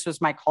that this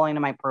was my calling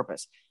and my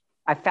purpose.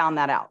 I found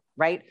that out,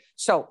 right?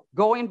 So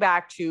going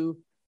back to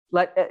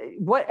at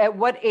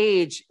what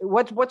age,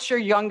 what's your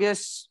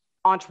youngest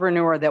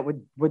entrepreneur that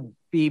would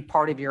be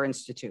part of your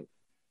institute?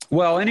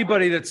 Well,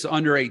 anybody that's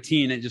under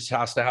 18, it just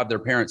has to have their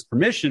parents'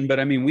 permission. But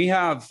I mean, we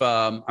have,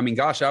 I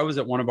was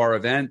at one of our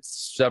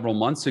events several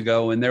months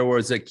ago and there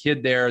was a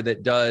kid there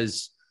that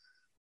does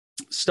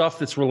stuff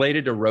that's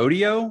related to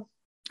rodeo.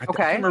 I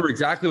can't remember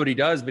exactly what he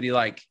does, but he's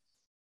like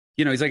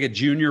a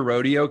junior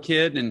rodeo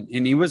kid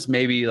and he was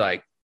maybe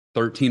like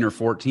 13 or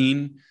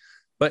 14.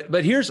 But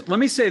let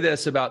me say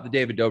this about the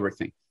David Dobrik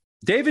thing.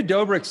 David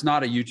Dobrik's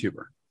not a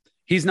YouTuber.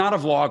 He's not a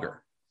vlogger.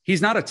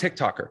 He's not a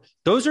TikToker.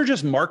 Those are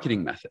just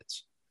marketing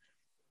methods.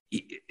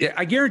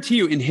 I guarantee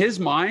you in his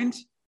mind,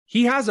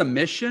 he has a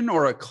mission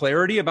or a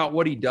clarity about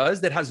what he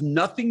does that has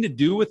nothing to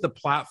do with the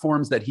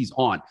platforms that he's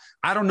on.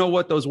 I don't know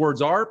what those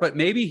words are, but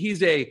maybe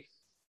he's a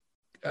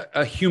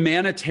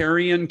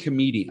humanitarian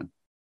comedian.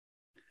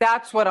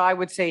 That's what I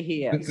would say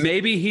he is.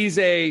 Maybe he's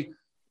a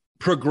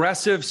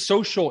progressive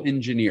social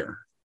engineer.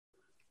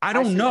 I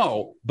don't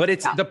know, but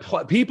it's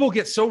people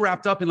get so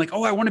wrapped up in like,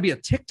 oh, I want to be a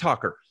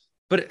TikToker.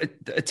 But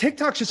a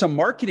TikTok's just a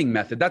marketing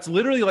method. That's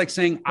literally like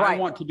saying, I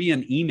want to be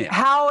an email.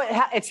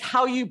 It's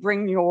how you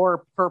bring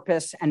your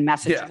purpose and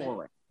message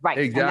forward. Right.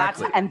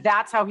 Exactly. And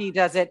that's how he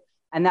does it.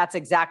 And that's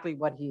exactly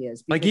what he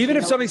is. Like even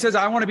if somebody says,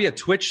 I want to be a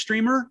Twitch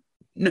streamer.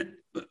 I don't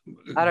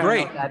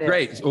know what that is.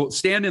 Great. Well,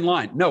 stand in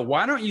line. No,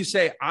 why don't you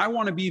say, I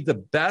want to be the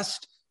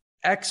best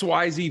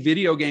XYZ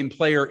video game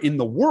player in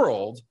the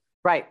world.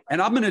 Right.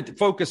 And I'm going to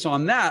focus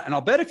on that. And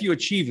I'll bet if you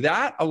achieve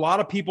that, a lot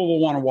of people will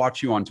want to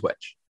watch you on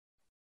Twitch.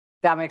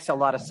 That makes a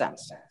lot of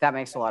sense.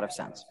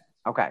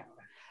 Okay.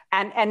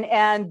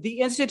 And the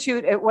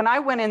Institute, when I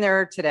went in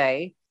there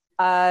today,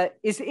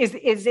 is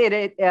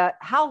it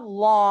how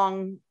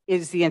long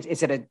is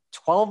is it a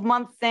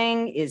 12-month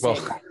thing?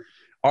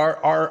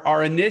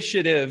 Our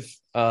initiative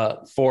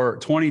for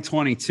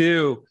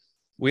 2022,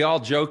 we all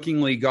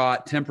jokingly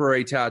got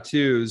temporary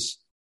tattoos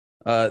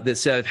that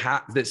say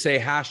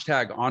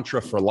hashtag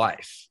Entre for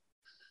life.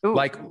 Ooh.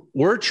 Like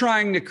we're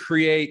trying to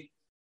create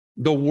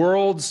the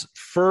world's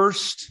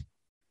first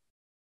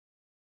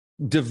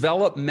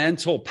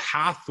developmental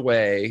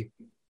pathway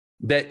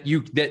that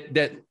you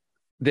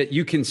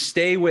can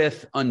stay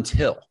with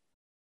until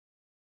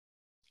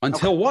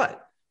what?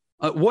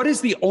 What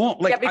is the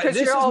only because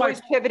you're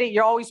always pivoting.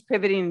 You're always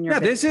pivoting in your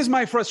business. This is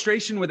my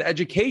frustration with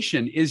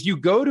education is you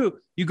go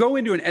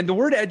into and the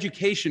word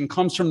education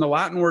comes from the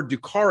Latin word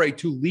ducare,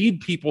 to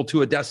lead people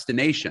to a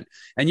destination.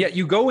 And yet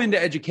you go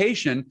into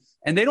education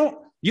and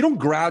you don't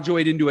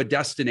graduate into a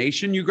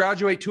destination. You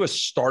graduate to a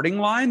starting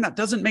line. That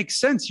doesn't make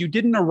sense. You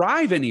didn't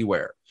arrive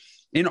anywhere.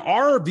 In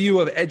our view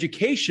of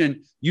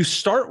education, you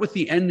start with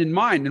the end in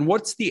mind. And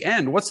what's the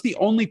end? What's the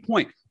only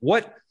point?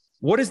 What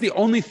is the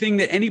only thing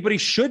that anybody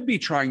should be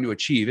trying to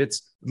achieve?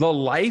 It's the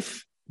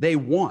life they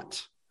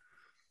want.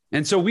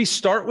 And so we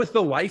start with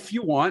the life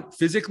you want,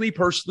 physically,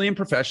 personally, and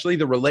professionally,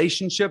 the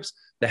relationships,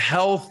 the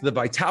health, the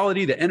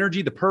vitality, the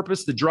energy, the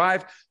purpose, the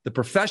drive, the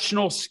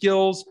professional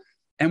skills.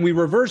 And we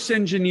reverse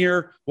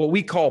engineer what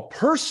we call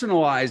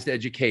personalized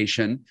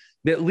education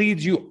that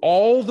leads you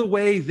all the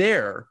way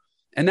there.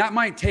 And that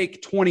might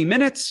take 20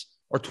 minutes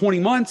or 20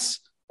 months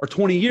or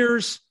 20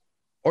 years,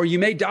 or you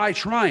may die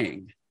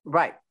trying.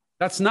 Right.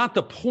 That's not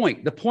the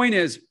point. The point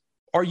is,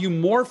 are you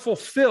more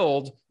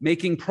fulfilled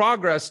making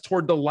progress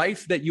toward the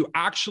life that you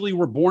actually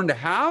were born to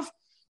have?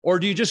 Or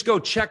do you just go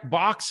check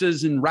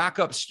boxes and rack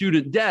up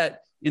student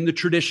debt in the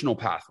traditional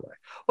pathway?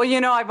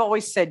 Well, I've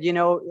always said,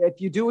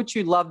 if you do what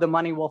you love, the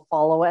money will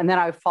follow. And then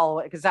I follow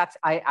it because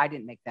I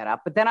didn't make that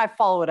up. But then I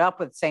follow it up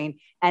with saying,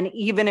 and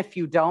even if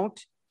you don't,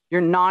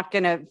 you're not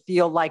going to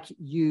feel like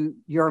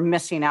you're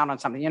missing out on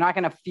something. You're not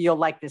going to feel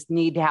like this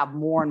need to have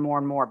more and more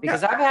and more,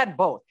 because I've had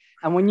both.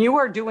 And when you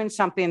are doing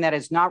something that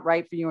is not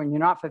right for you and you're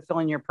not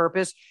fulfilling your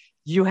purpose,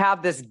 you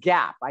have this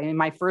gap. In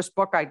my first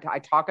book, I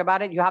talk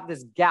about it. You have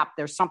this gap.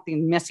 There's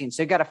something missing.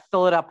 So you got to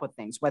fill it up with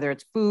things, whether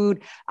it's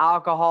food,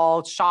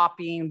 alcohol,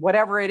 shopping,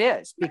 whatever it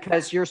is,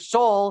 because your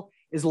soul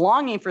is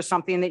longing for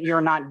something that you're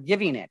not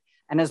giving it.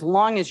 And as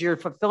long as you're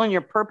fulfilling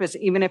your purpose,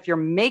 even if you're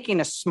making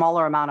a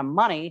smaller amount of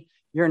money,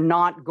 you're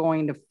not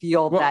going to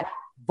feel that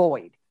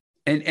void.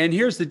 And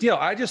here's the deal.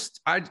 I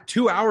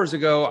 2 hours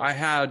ago, I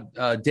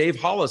had Dave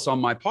Hollis on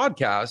my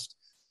podcast,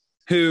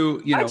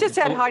 who, I just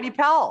had Heidi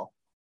Powell.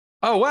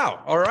 Oh,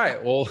 wow. All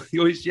right. Well,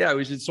 we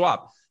should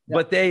swap. Yeah.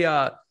 But they,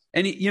 a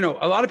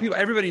lot of people,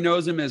 everybody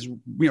knows him as,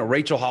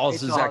 Rachel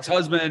Hollis's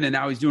ex-husband, and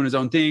now he's doing his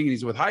own thing and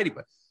he's with Heidi.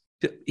 But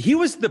he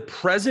was the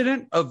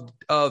president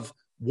of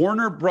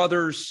Warner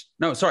Brothers.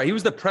 No, sorry. He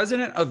was the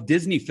president of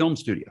Disney Film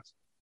Studios.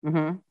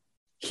 Mm-hmm.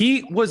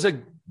 He was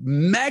a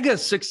mega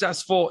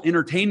successful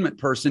entertainment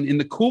person in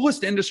the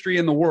coolest industry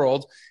in the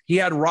world. He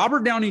had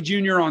Robert Downey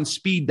Jr. on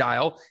speed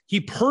dial.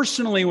 He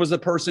personally was the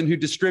person who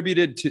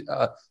distributed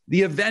to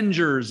the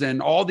Avengers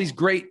and all these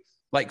great,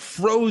 like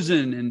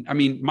Frozen. And I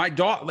mean, my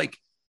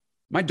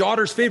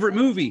daughter's favorite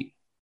movie.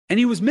 And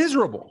he was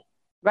miserable.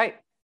 Right.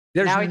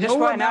 There's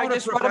no amount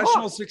of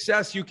professional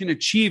success you can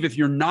achieve if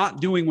you're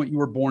not doing what you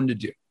were born to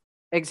do.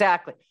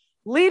 Exactly.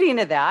 Leading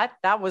to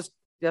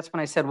that's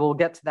when I said, we'll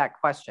get to that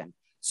question.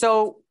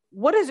 So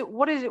what is it?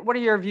 What are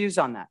your views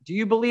on that? Do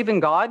you believe in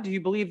God? Do you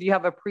believe you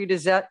have a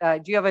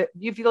do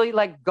you feel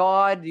like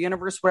God, the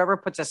universe, whatever,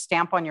 puts a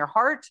stamp on your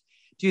heart?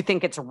 Do you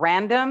think it's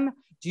random?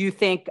 Do you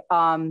think,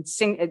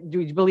 do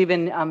you believe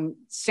in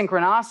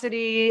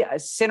synchronicity,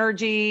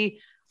 synergy?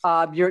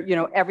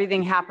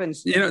 Everything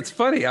happens. It's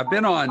funny. I've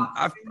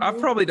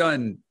probably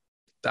done,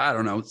 I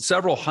don't know,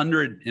 several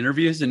hundred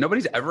interviews, and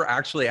nobody's ever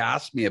actually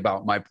asked me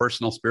about my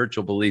personal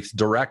spiritual beliefs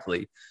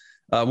directly.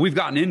 We've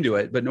gotten into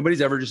it, but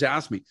nobody's ever just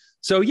asked me.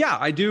 So yeah,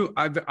 I do.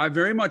 I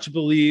very much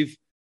believe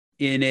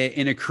in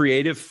a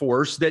creative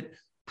force that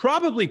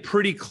probably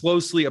pretty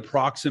closely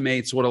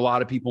approximates what a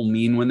lot of people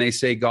mean when they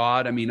say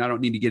God. I mean, I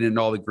don't need to get into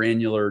all the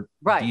granular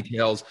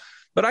details,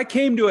 but I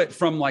came to it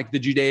from like the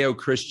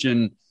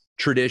Judeo-Christian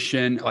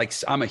tradition. Like,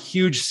 I'm a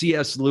huge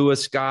C.S.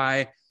 Lewis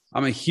guy.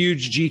 I'm a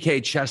huge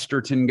G.K.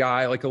 Chesterton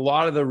guy. Like, a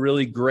lot of the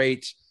really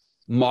great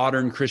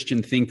modern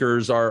Christian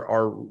thinkers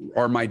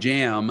are my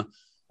jam.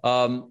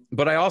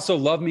 But I also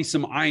love me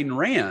some Ayn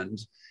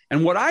Rand.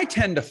 And what I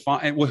tend to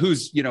find,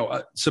 who's,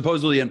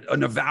 supposedly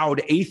an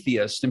avowed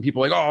atheist, and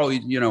people are like,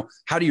 oh,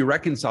 how do you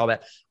reconcile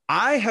that?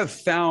 I have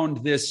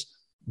found this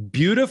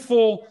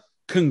beautiful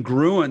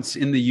congruence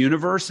in the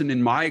universe and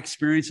in my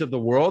experience of the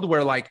world,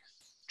 where like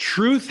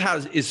truth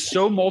is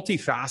so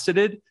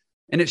multifaceted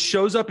and it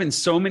shows up in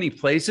so many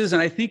places.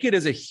 And I think it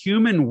is a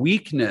human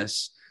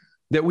weakness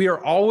that we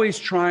are always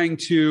trying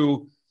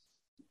to,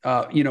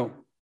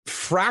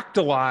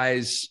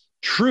 fractalize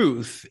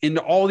truth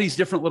into all these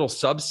different little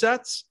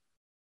subsets.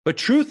 But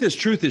truth is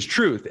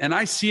truth. And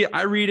I see it,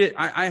 I read it.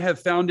 I have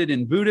found it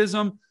in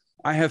Buddhism.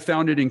 I have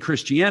found it in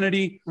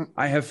Christianity.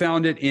 I have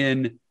found it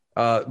in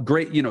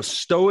great,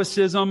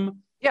 Stoicism.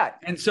 Yeah.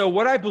 And so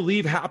what I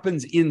believe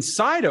happens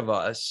inside of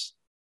us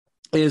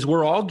is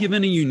we're all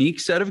given a unique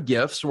set of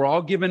gifts. We're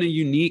all given a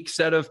unique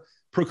set of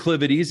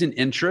proclivities and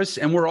interests.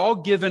 And we're all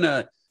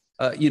given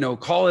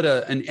call it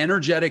an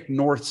energetic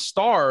North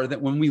Star that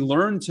when we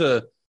learn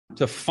to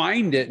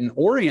find it and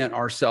orient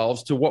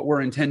ourselves to what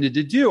we're intended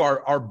to do,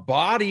 our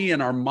body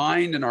and our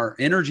mind and our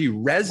energy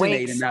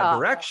resonate in that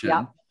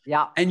direction.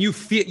 Yeah. And you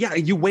feel,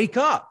 you wake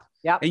up.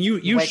 Yeah. And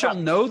you shall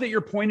know that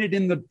you're pointed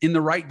in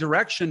the right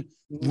direction,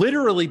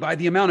 literally by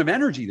the amount of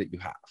energy that you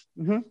have.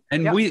 Mm-hmm.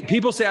 And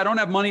people say, I don't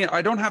have money.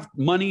 I don't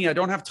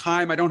have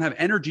time. I don't have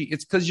energy.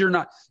 It's because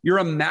you're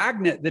a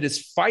magnet that is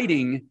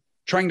fighting,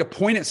 trying to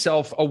point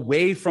itself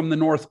away from the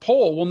North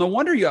Pole. Well, no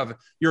wonder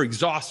you're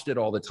exhausted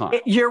all the time.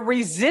 You're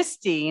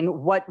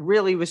resisting what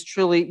really was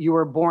truly you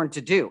were born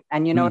to do.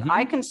 And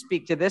I can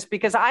speak to this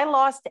because I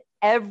lost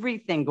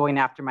everything going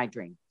after my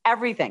dream.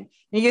 everything.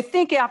 Now, you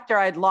think after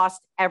I'd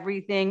lost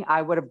everything,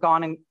 I would have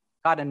gone and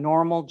got a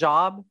normal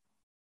job?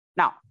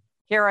 No,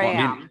 here I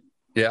am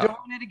doing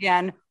it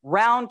again.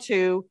 Round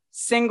 2,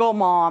 single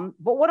mom.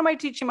 But what am I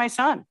teaching my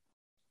son?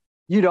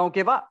 You don't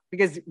give up,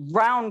 because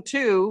round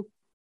 2,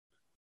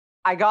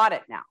 I got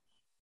it now.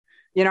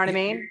 You know what I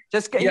mean?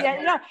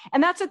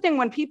 And that's the thing.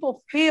 When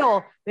people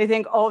feel, they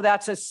think, oh,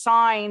 that's a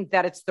sign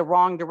that it's the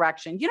wrong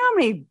direction. You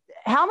know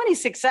how many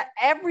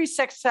every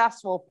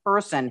successful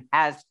person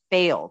has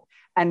failed,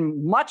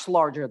 and much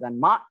larger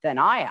than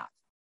I have.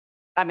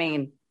 I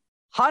mean,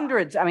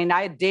 hundreds. I mean,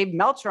 I had Dave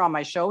Meltzer on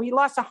my show. He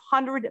lost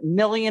 $100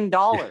 million.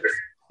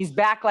 He's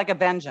back like a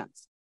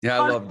vengeance.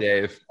 Yeah, I love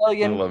Dave. I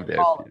love Dave.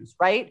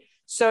 Right?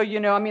 So,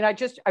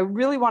 I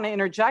really want to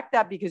interject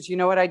that, because you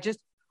know what?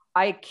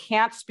 I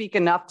can't speak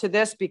enough to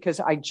this, because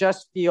I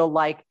just feel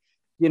like,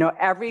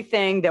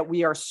 everything that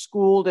we are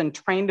schooled and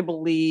trained to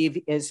believe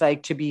is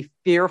like to be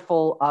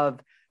fearful of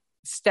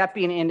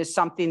stepping into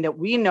something that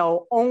we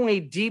know only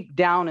deep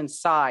down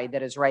inside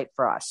that is right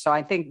for us. So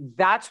I think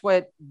that's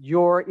what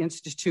your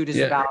institute is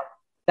about.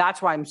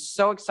 That's why I'm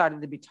so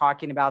excited to be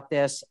talking about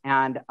this.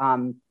 And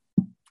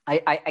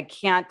I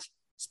can't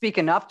speak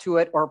enough to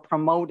it or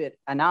promote it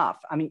enough.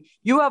 I mean,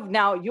 you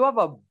have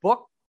a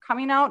book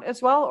coming out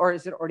as well, or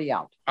is it already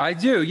out? I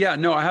do. Yeah,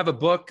 no, I have a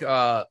book.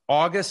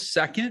 August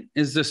 2nd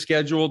is the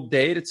scheduled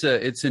date.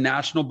 It's a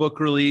national book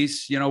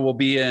release. We'll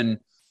be in,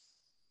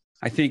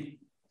 I think,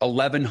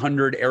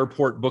 1,100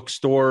 airport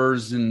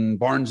bookstores and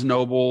Barnes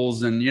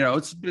Nobles. And,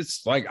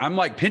 it's like, I'm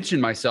like pinching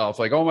myself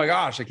like, oh my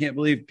gosh, I can't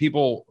believe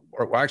people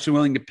are actually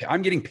willing to,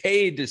 I'm getting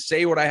paid to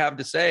say what I have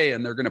to say,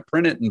 and they're going to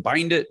print it and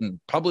bind it and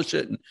publish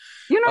it. And,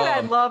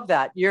 I love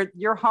that.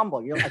 You're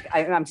humble. You're like,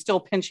 I'm still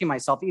pinching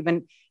myself,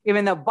 even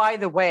though, by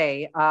the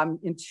way,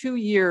 in 2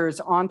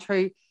 years,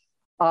 Entre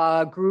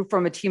grew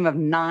from a team of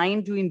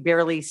 9 doing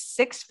barely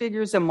 6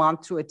 figures a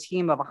month to a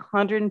team of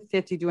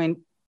 150 doing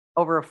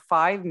over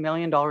 $5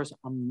 million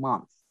a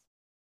month.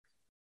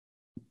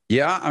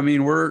 Yeah. I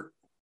mean, we're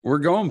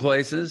going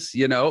places,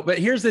 but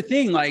here's the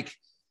thing, like,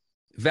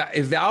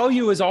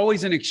 value is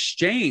always an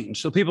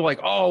exchange. So people are like,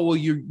 oh, well,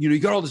 you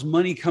got all this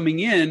money coming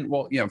in.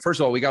 Well, first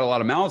of all, we got a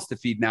lot of mouths to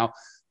feed now,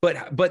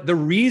 but the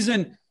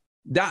reason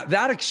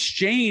that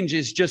exchange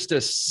is just a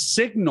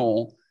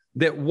signal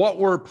that what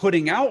we're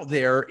putting out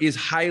there is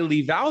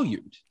highly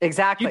valued.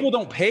 Exactly. People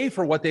don't pay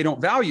for what they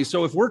don't value.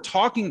 So if we're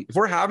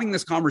having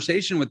this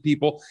conversation with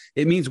people,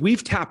 it means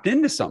we've tapped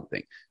into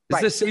something.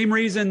 It's the same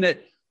reason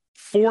that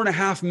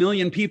 4.5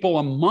 million people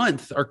a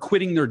month are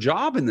quitting their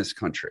job in this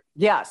country.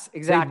 Yes,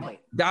 exactly.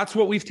 That's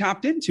what we've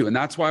tapped into. And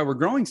that's why we're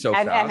growing so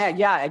fast.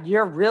 And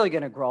you're really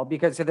going to grow,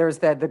 because there's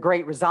the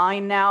great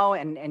resign now.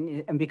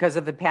 And because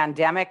of the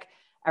pandemic,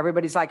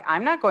 everybody's like,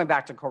 I'm not going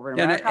back to corporate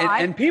America.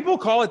 And people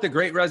call it the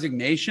Great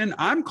Resignation.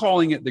 I'm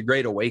calling it the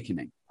Great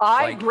Awakening.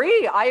 I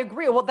agree.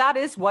 Well, that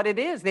is what it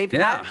is. They've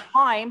had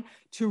time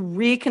to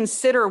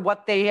reconsider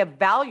what they have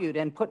valued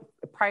and put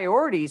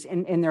priorities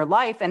in their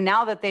life. And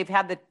now that they've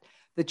had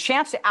the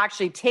chance to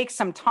actually take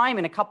some time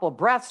and a couple of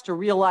breaths to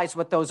realize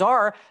what those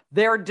are,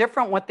 they're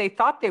different what they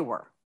thought they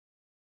were.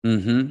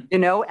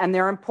 Mm-hmm. And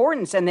their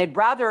importance, and they'd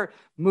rather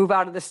move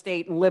out of the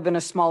state and live in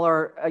a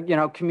smaller,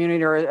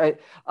 community or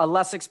a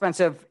less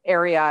expensive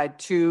area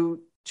to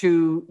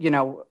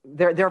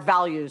their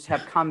values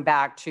have come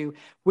back to,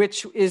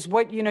 which is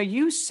what,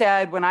 you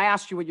said when I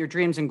asked you what your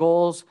dreams and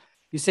goals,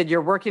 you said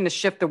you're working to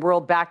shift the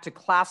world back to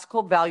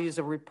classical values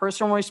of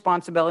personal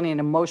responsibility and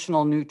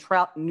emotional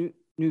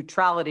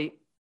neutrality.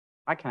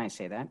 Why can I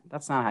say that?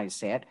 That's not how you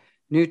say it.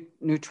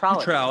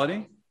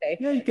 Neutrality.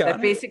 Yeah, you got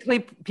it. Basically,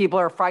 people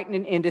are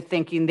frightened into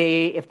thinking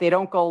if they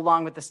don't go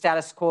along with the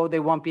status quo, they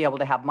won't be able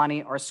to have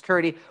money or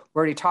security. We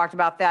already talked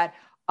about that.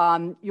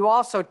 You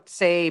also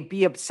say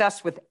be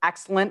obsessed with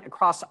excellence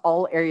across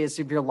all areas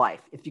of your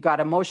life. If you got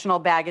emotional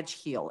baggage,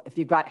 heal. If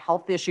you've got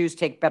health issues,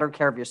 take better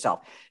care of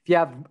yourself. If you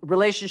have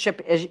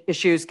relationship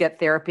issues, get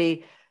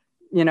therapy.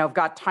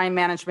 Got time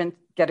management,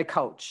 get a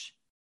coach.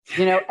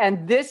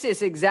 And this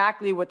is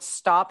exactly what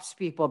stops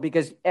people,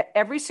 because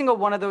every single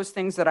one of those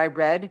things that I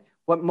read,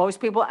 what most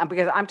people, and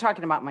because I'm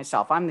talking about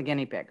myself, I'm the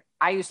guinea pig.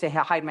 I used to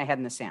hide my head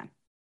in the sand.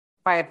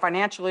 If I had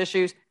financial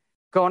issues,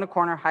 go in a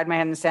corner, hide my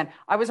head in the sand.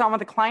 I was on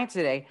with a client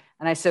today,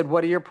 and I said,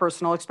 what are your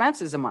personal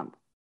expenses a month?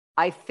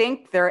 I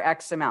think they're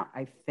X amount.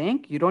 I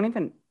think you don't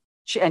even,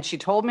 and she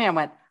told me, I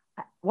went,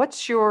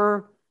 what's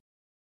your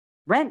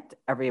rent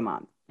every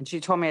month? And she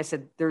told me, I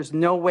said, there's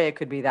no way it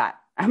could be that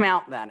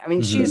amount then. I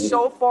mean, she's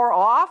so far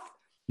off.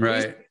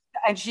 Right.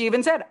 And she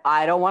even said,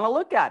 I don't want to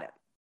look at it.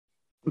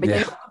 But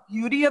the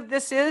beauty of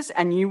this is,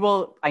 and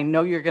I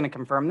know you're going to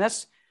confirm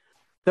this,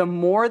 the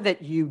more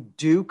that you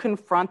do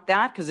confront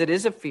that, because it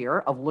is a fear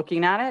of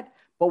looking at it,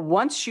 but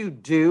once you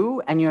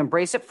do and you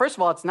embrace it, first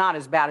of all, it's not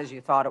as bad as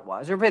you thought it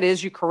was. Or if it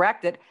is, you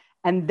correct it,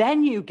 and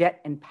then you get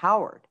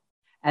empowered.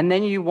 And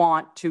then you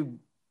want to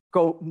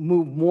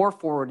move more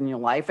forward in your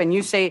life. And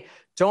you say,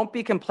 don't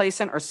be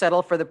complacent or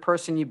settle for the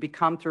person you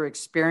become through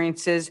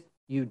experiences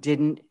you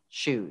didn't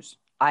choose.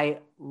 I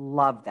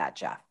love that,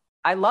 Jeff.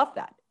 I love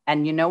that.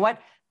 And you know what?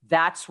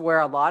 That's where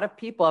a lot of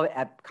people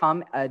have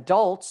become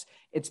adults.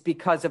 It's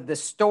because of the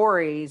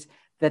stories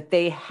that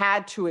they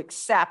had to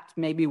accept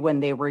maybe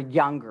when they were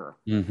younger,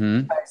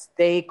 because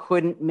they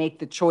couldn't make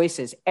the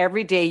choices.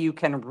 Every day you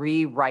can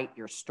rewrite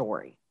your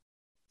story.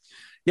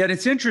 Yeah, and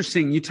it's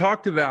interesting. You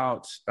talked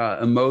about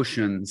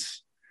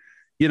emotions.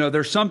 You know,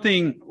 there's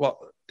something, well,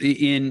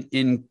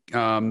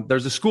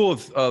 there's a school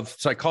of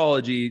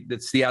psychology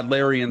that's the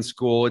Adlerian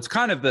school. It's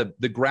kind of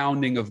the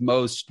grounding of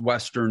most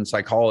Western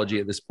psychology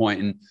at this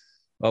point. And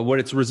what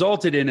it's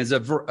resulted in is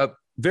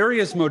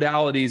various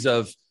modalities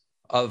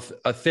of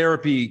a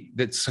therapy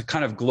that's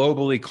kind of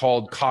globally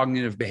called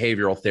cognitive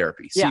behavioral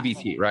therapy,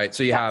 CBT, right?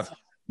 So you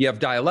have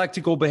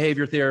dialectical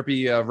behavior therapy,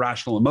 you have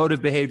rational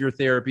emotive behavior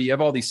therapy, you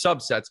have all these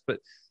subsets, but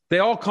they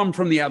all come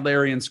from the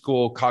Adlerian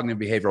school, cognitive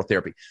behavioral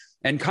therapy.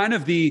 And kind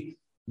of the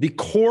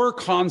core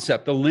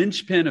concept, the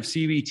linchpin of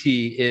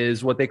CBT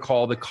is what they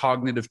call the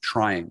cognitive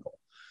triangle,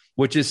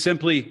 which is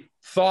simply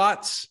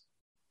thoughts,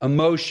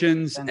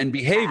 emotions, and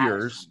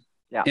behaviors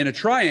in a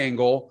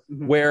triangle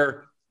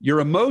where your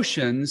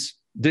emotions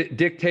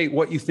dictate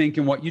what you think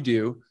and what you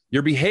do.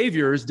 Your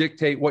behaviors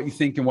dictate what you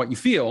think and what you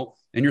feel.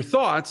 And your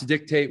thoughts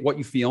dictate what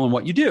you feel and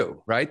what you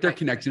do, right? They're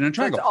connected in a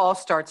triangle. So it all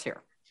starts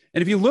here.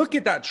 And if you look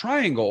at that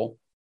triangle,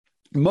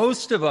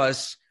 most of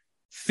us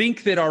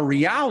think that our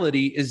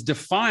reality is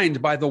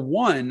defined by the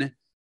one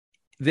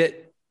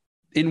that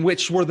in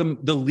which we're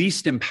the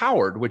least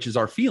empowered, which is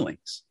our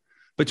feelings.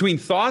 Between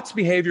thoughts,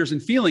 behaviors,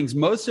 and feelings,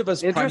 most of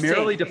us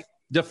primarily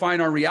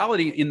define our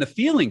reality in the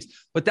feelings,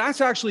 but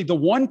that's actually the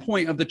one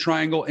point of the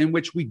triangle in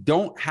which we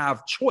don't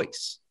have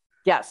choice.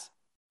 Yes.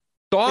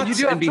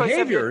 Thoughts and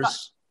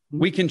behaviors,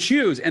 we can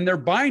choose, and they're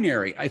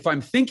binary. If I'm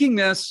thinking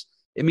this,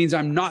 it means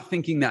I'm not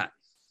thinking that.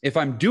 If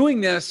I'm doing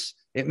this,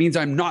 it means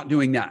I'm not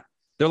doing that.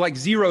 They're like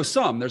zero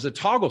sum. There's a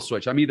toggle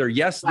switch. I'm either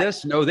yes,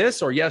 this, no,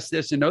 this, or yes,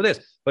 this, and no, this.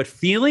 But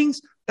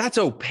feelings, that's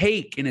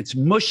opaque and it's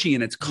mushy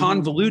and it's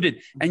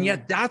convoluted. And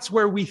yet that's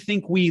where we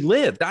think we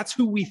live. That's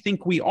who we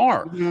think we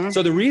are.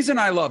 So the reason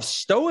I love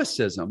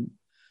Stoicism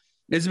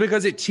is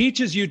because it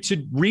teaches you to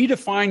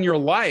redefine your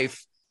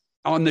life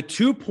on the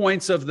 2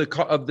 points of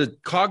the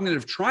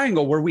cognitive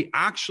triangle where we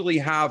actually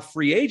have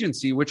free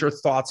agency, which are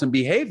thoughts and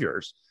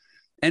behaviors.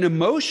 And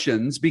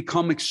emotions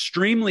become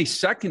extremely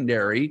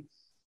secondary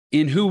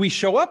in who we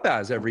show up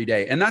as every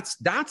day. And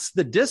that's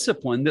the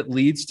discipline that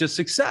leads to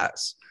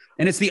success.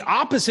 And it's the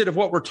opposite of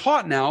what we're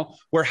taught now,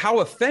 where how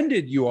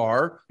offended you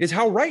are is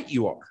how right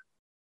you are.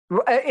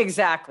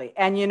 Exactly.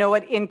 And you know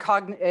what, in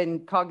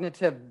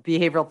cognitive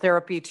behavioral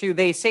therapy too,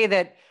 they say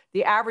that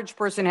the average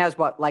person has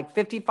like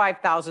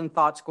 55,000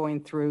 thoughts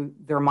going through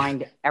their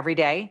mind every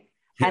day.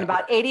 Yeah. And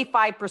about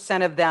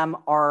 85% of them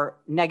are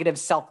negative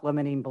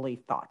self-limiting belief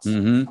thoughts.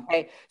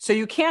 Okay. So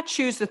you can't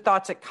choose the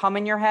thoughts that come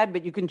in your head,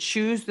 but you can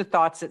choose the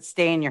thoughts that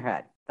stay in your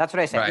head. That's what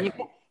I said. Right. And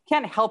you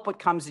can't help what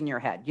comes in your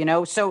head, you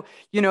know? So,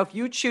 you know, if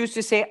you choose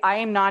to say, I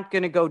am not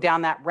going to go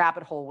down that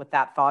rabbit hole with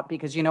that thought,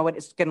 because you know what,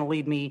 it's going to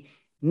lead me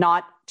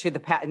not to the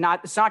path,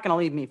 it's not going to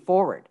lead me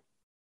forward.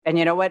 And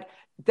you know what,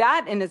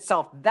 that in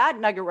itself, that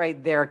nugget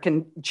right there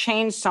can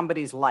change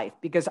somebody's life,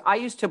 because I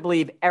used to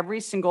believe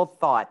every single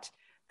thought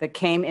that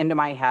came into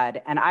my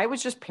head, and I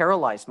was just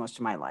paralyzed most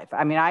of my life.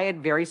 I mean, I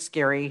had very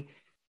scary,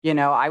 you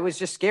know, I was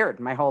just scared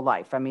my whole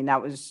life. I mean,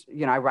 that was,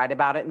 you know, I write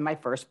about it in my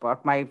first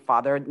book. My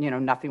father, you know,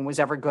 nothing was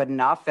ever good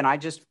enough. And I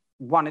just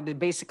wanted to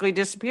basically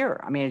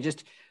disappear. I mean, it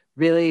just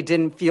really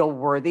didn't feel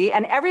worthy.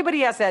 And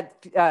everybody has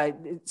that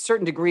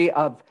certain degree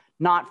of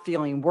not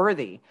feeling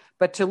worthy.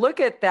 But to look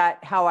at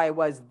that, how I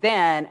was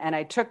then, and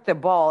I took the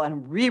ball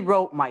and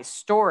rewrote my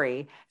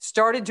story,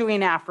 started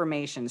doing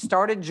affirmations,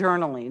 started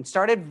journaling,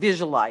 started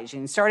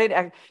visualizing,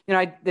 started, you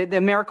know, the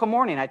Miracle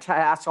Morning. I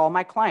asked all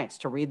my clients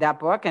to read that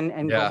book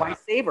and go buy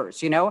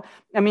Savers, you know.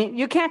 I mean,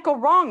 you can't go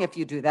wrong if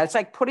you do that. It's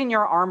like putting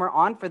your armor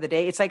on for the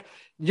day. It's like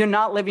you're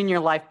not living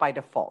your life by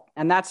default.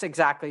 And that's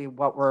exactly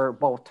what we're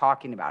both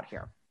talking about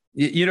here.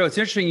 You know, it's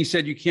interesting. You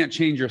said you can't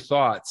change your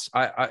thoughts.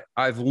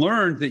 I've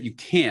learned that you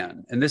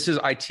can. And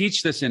I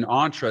teach this in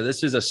Entre.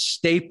 This is a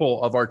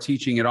staple of our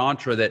teaching at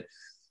Entre, that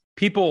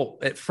people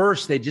at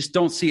first, they just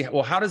don't see,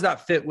 well, how does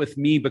that fit with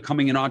me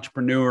becoming an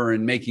entrepreneur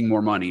and making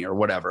more money or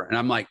whatever? And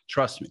I'm like,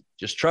 trust me,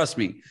 just trust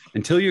me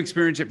until you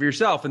experience it for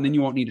yourself. And then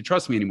you won't need to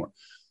trust me anymore.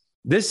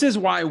 This is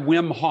why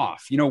Wim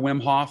Hof, you know,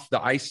 Wim Hof,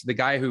 the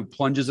guy who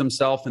plunges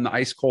himself in the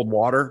ice cold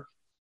water,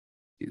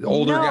 the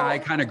older guy,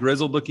 kind of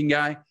grizzled looking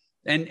guy.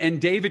 And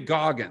David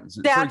Goggins.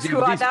 That's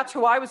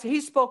who I was.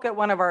 He spoke at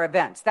one of our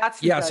events.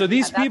 So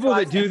these people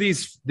that do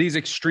these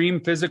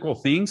extreme physical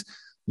things,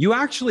 you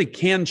actually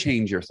can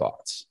change your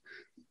thoughts.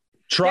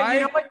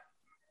 Try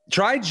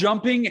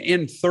jumping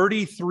in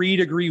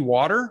 33-degree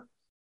water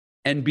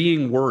and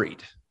being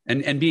worried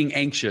and being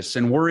anxious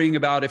and worrying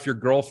about if your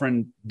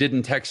girlfriend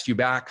didn't text you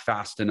back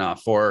fast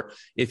enough or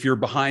if you're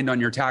behind on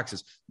your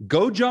taxes.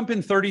 Go jump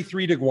in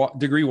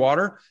 33-degree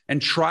water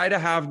and try to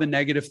have the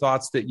negative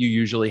thoughts that you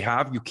usually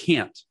have. You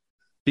can't,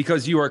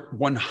 because you are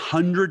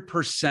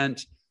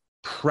 100%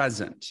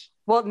 present.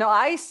 Well, no,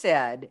 I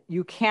said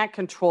you can't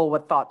control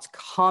what thoughts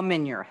come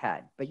in your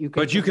head, but you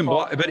can. But you can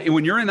block. But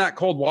when you're in that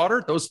cold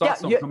water, those thoughts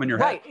don't come in your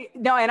head. Right.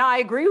 No, and I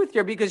agree with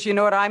you because you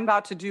know what? I'm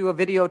about to do a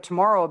video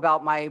tomorrow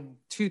about my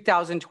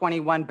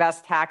 2021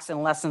 best hacks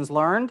and lessons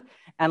learned,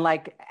 and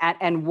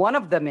and one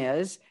of them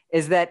is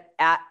that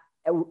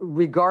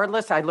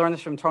regardless, I learned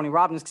this from Tony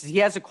Robbins because he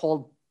has a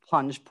cold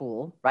plunge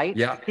pool, right?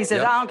 Yeah. He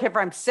says, I don't care if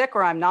I'm sick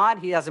or I'm not.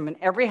 He has them in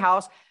every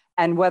house.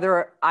 And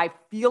whether I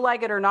feel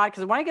like it or not,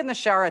 because when I get in the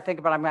shower, I think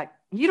about it, I'm like,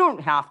 you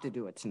don't have to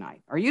do it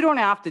tonight, or you don't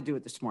have to do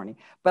it this morning.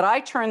 But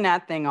I turn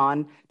that thing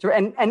on,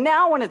 and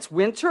now when it's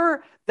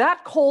winter,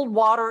 that cold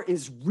water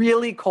is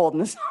really cold in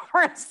the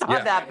summer. It's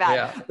not that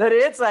bad, but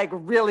it's like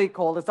really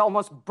cold. It's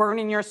almost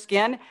burning your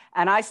skin.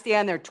 And I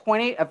stand there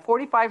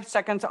 45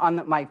 seconds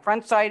on my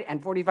front side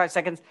and 45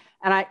 seconds.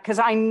 And because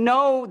I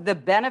know the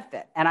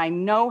benefit and I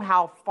know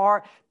how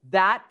far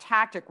that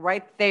tactic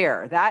right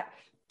there,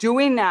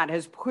 doing that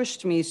has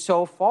pushed me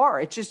so far.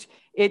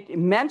 It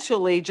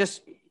mentally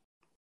just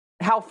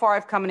how far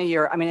I've come in a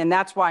year. I mean, and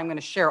that's why I'm going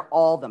to share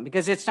all of them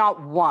because it's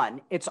not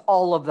one, it's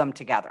all of them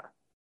together.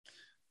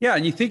 Yeah.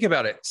 And you think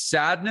about it,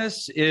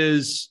 sadness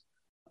is,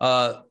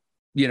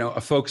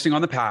 focusing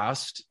on the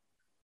past.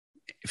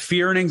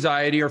 Fear and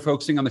anxiety are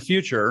focusing on the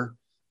future.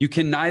 You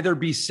can neither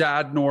be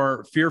sad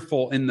nor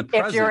fearful in the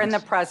present. If you're in the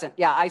present.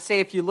 Yeah. I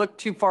say, if you look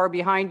too far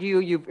behind you,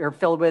 you're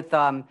filled with,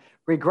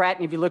 regret.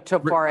 And if you look too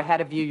far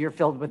ahead of you, you're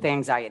filled with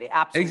anxiety.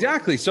 Absolutely.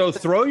 Exactly. So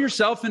throw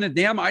yourself in a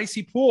damn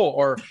icy pool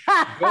or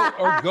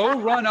go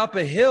run up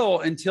a hill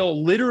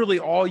until literally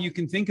all you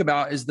can think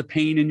about is the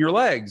pain in your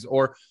legs.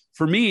 Or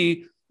for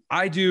me,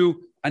 I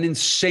do an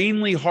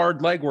insanely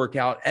hard leg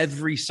workout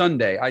every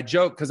Sunday. I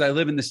joke because I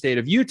live in the state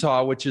of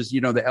Utah, which is,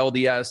 the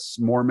LDS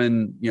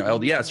Mormon,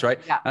 LDS, right?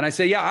 Yeah. And I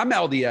say, yeah, I'm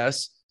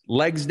LDS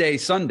legs day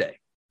Sunday.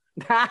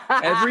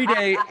 Every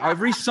day,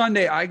 every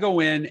Sunday I go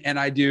in and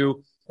I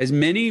do as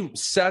many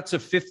sets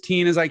of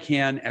 15 as I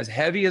can, as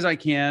heavy as I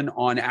can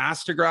on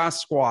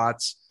ass-to-grass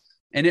squats.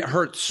 And it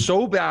hurts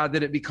so bad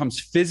that it becomes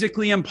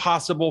physically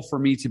impossible for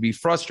me to be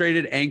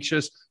frustrated,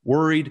 anxious,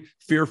 worried,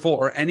 fearful,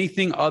 or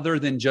anything other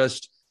than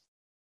just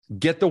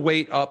get the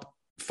weight up,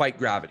 fight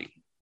gravity.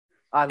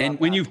 And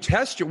when you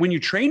when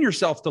you train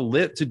yourself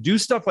to do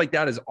stuff like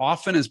that as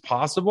often as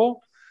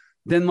possible,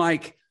 then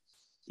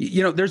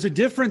there's a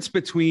difference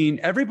between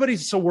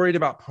everybody's so worried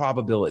about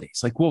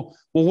probabilities. Like, well,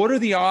 what are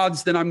the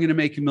odds that I'm going to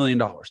make $1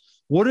 million?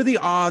 What are the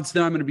odds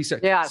that I'm going to be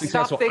successful?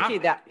 Stop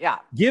thinking that. Yeah.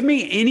 Give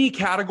me any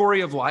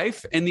category of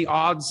life and the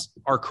odds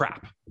are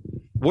crap.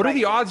 What are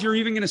the odds you're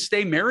even going to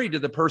stay married to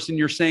the person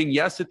you're saying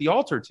yes at the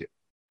altar to?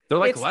 They're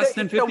less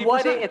than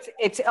 50%.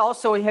 It's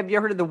also, have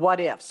you heard of the what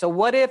if? So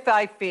what if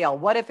I fail?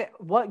 What if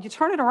you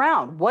turn it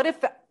around? What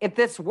if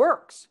this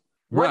works?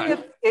 What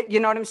if you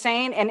know what I'm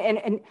saying?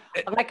 And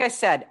like I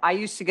said, I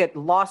used to get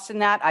lost in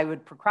that. I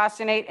would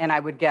procrastinate and I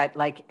would get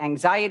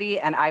anxiety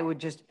and I would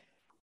just,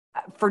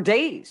 for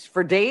days,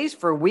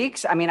 for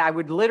weeks. I mean, I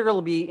would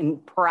literally be in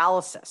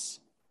paralysis,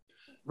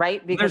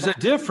 right? Because there's a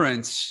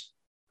difference.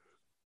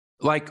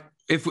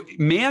 If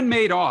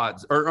math-made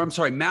odds,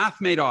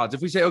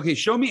 if we say, okay,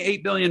 show me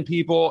 8 billion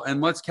people and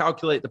let's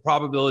calculate the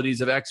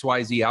probabilities of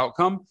XYZ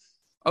outcome.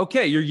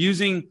 Okay, you're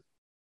using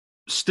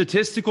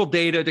statistical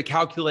data to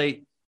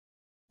calculate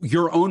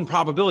your own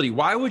probability.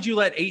 Why would you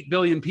let 8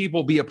 billion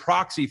people be a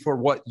proxy for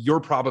what your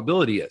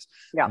probability is?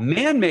 Yeah.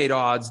 Man-made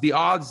odds, the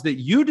odds that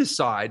you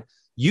decide,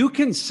 you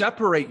can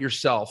separate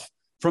yourself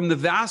from the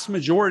vast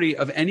majority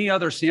of any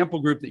other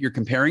sample group that you're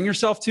comparing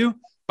yourself to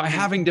by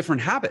having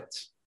different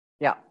habits.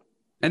 Yeah.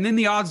 And then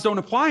the odds don't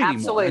apply anymore.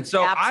 Absolutely. And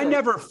so I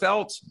never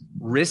felt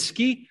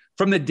risky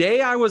from the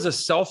day I was a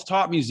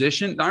self-taught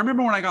musician. I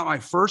remember when I got my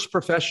first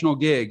professional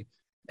gig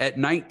at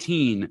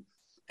 19,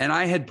 and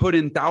I had put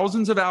in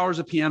thousands of hours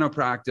of piano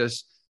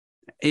practice.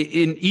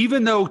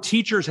 Even though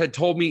teachers had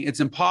told me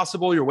it's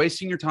impossible, you're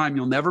wasting your time,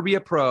 you'll never be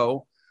a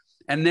pro.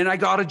 And then I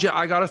got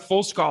a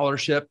full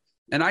scholarship,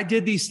 and I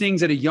did these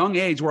things at a young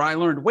age where I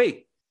learned,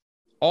 wait,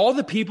 all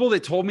the people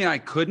that told me I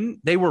couldn't,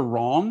 they were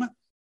wrong.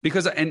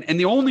 Because and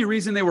the only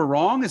reason they were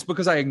wrong is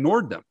because I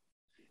ignored them.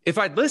 If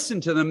I'd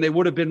listened to them, they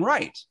would have been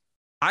right.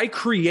 I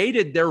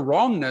created their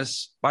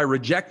wrongness by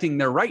rejecting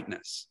their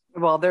rightness.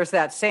 Well, there's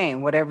that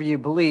saying, whatever you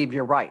believe,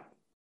 you're right.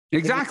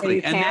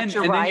 Exactly. And then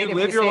you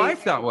live your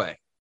life that way.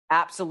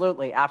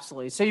 Absolutely.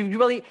 Absolutely. So you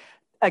really,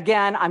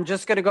 again, I'm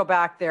just going to go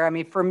back there. I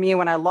mean, for me,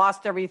 when I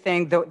lost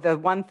everything, the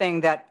one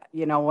thing that,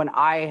 when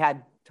I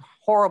had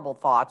horrible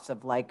thoughts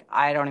of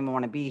I don't even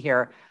want to be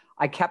here,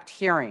 I kept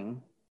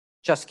hearing,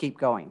 just keep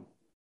going.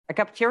 I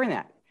kept hearing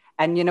that.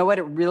 And you know what?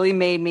 It really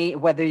made me,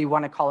 whether you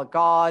want to call it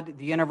God,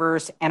 the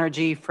universe,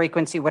 energy,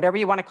 frequency, whatever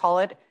you want to call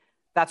it,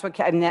 that's what,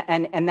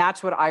 and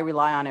that's what I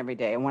rely on every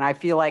day. And when I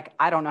feel like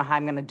I don't know how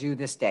I'm going to do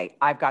this day,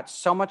 I've got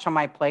so much on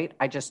my plate,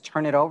 I just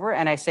turn it over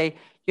and I say,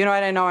 you know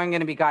what? I know I'm going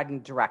to be guided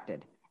and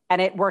directed.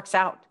 And it works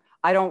out.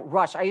 I don't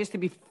rush. I used to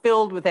be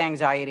filled with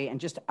anxiety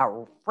and just a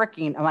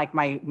freaking,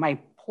 my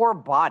poor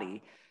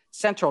body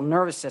central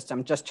nervous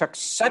system just took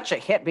such a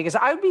hit, because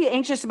I would be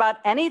anxious about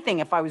anything.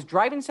 If I was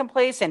driving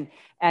someplace and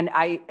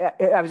I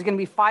was going to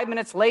be 5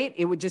 minutes late,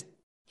 it would just,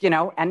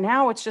 and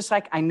now it's just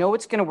like, I know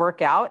it's going to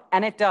work out,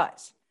 and it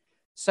does.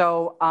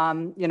 So,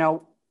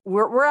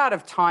 we're out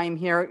of time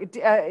here.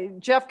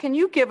 Jeff, can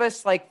you give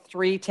us like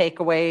 3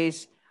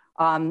 takeaways?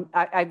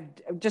 I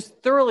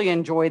just thoroughly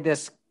enjoyed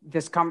this.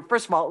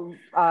 First of all,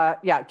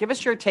 give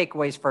us your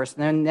takeaways first,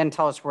 and then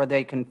tell us where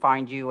they can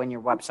find you and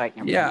your website.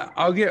 And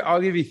I'll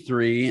give you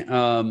 3.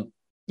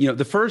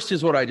 The first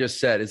is what I just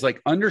said, is like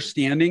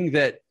understanding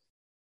that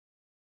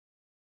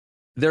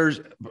there's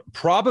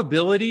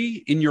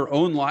probability in your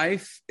own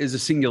life is a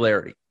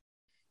singularity.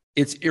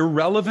 It's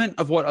irrelevant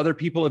of what other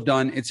people have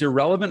done. It's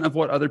irrelevant of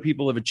what other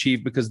people have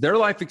achieved, because their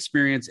life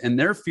experience and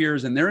their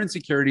fears and their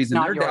insecurities and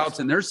Not their yours. doubts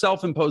and their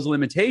self-imposed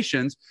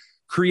limitations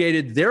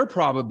created their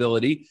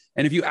probability.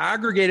 And if you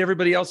aggregate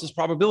everybody else's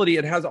probability,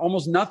 it has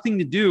almost nothing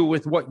to do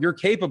with what you're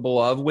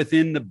capable of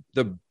within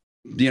the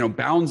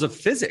bounds of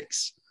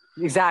physics.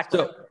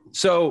 Exactly.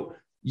 So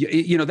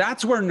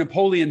that's where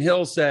Napoleon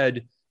Hill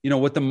said,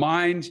 what the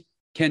mind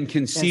can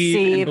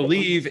conceive and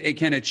believe it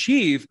can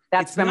achieve.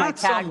 That's been my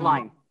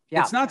tagline.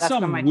 Yeah, it's not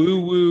some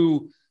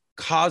woo-woo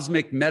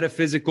cosmic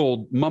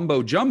metaphysical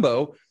mumbo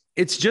jumbo.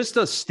 It's just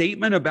a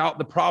statement about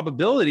the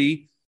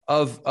probability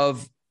of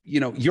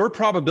your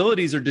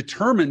probabilities are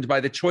determined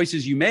by the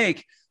choices you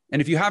make.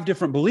 And if you have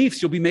different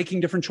beliefs, you'll be making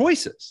different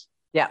choices.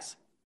 Yes.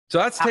 So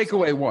that's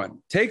takeaway 1.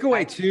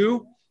 Takeaway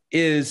 2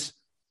 is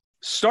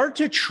start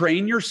to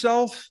train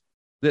yourself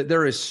that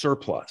there is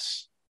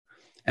surplus.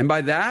 And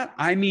by that,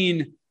 I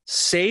mean,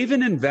 save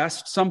and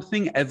invest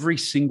something every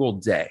single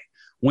day.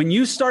 When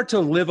you start to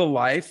live a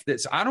life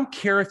I don't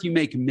care if you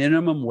make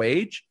minimum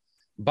wage,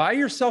 buy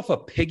yourself a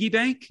piggy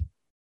bank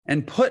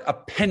and put a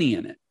penny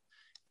in it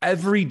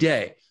every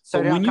day. So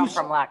it don't come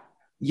from lack.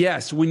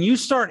 Yes. When you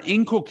start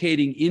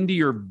inculcating into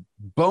your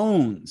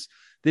bones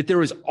that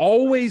there is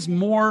always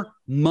more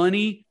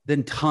money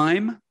than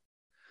time,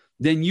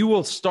 then you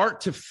will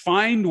start to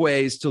find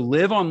ways to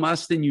live on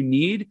less than you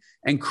need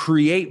and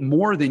create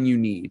more than you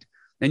need.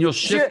 And you'll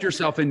shift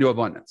yourself into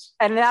abundance.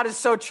 And that is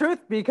so true,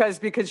 because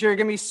you're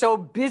going to be so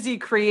busy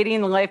creating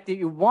the life that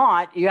you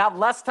want, you have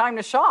less time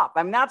to shop.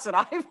 I mean, that's what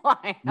I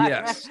find.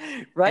 Yes.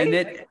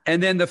 Right.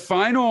 And then the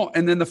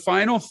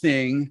final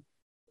thing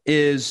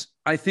is,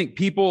 I think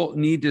people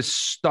need to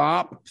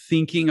stop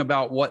thinking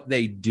about what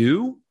they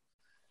do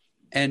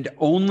and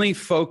only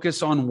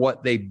focus on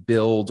what they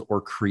build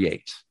or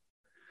create.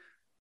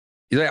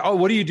 You're like, oh,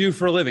 what do you do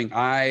for a living?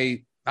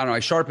 I don't know. I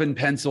sharpen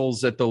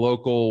pencils at the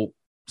local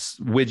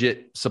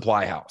widget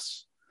supply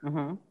house.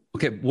 Mm-hmm.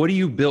 Okay, what do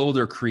you build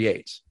or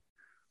create?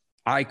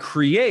 I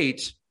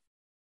create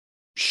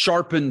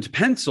sharpened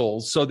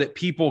pencils so that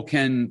people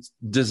can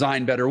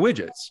design better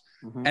widgets.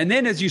 Mm-hmm. And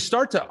then as you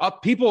start to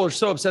people are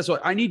so obsessed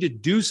with, I need to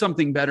do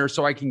something better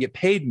so I can get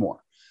paid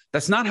more.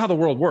 That's not how the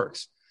world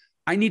works.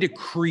 I need to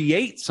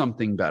create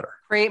something better.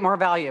 Create more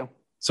value.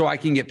 So I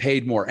can get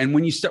paid more. And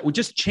when you start with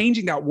just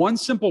changing that one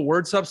simple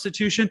word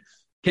substitution,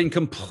 can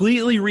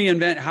completely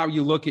reinvent how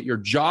you look at your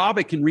job.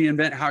 It can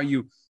reinvent how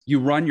you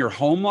run your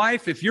home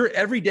life. If you're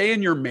every day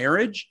in your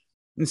marriage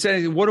and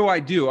saying, what do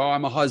I do? Oh,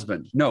 I'm a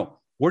husband. No.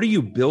 What are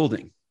you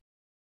building?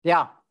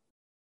 Yeah.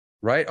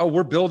 Right? Oh,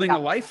 we're building a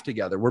life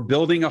together. We're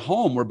building a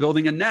home. We're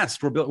building a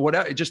nest. We're building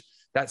whatever. Just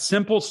that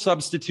simple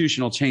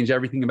substitution will change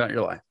everything about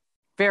your life.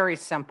 Very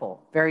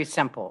simple. Very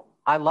simple.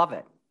 I love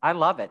it.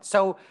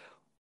 So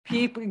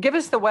people, give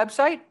us the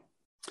website.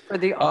 For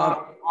the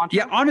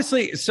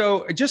honestly,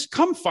 so just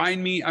come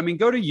find me. I mean,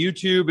 go to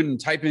YouTube and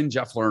type in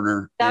Jeff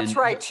Lerner. That's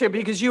right, too,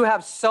 because you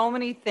have so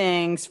many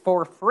things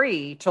for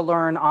free to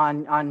learn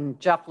on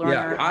Jeff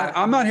Lerner. Yeah,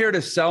 I'm not here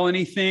to sell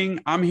anything.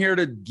 I'm here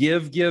to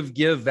give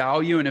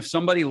value. And if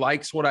somebody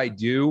likes what I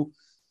do,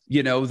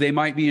 they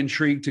might be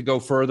intrigued to go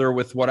further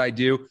with what I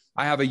do.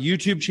 I have a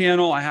YouTube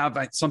channel. I have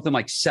something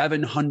like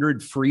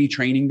 700 free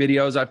training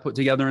videos I've put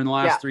together in the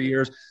last 3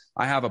 years.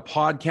 I have a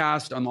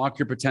podcast, Unlock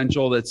Your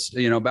Potential, that's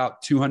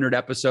about 200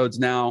 episodes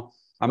now.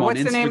 What's on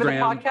Instagram. The name of the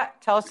podcast?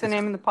 Tell us the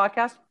name of the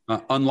podcast.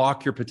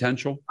 Unlock Your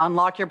Potential.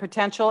 Unlock Your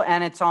Potential,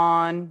 and it's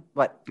on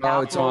what?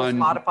 Apple, it's on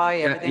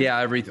Spotify, everything?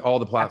 Yeah, all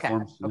the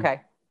platforms.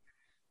 Okay.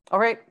 All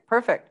right,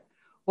 perfect.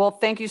 Well,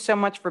 thank you so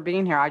much for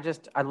being here.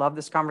 I love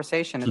this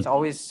conversation. It's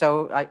always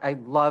I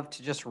love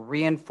to just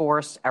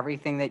reinforce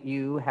everything that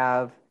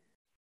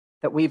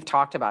we've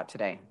talked about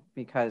today.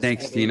 Because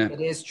thanks, Tina.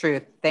 It is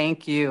truth.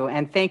 Thank you.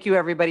 And thank you,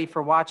 everybody,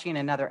 for watching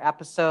another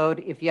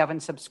episode. If you haven't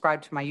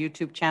subscribed to my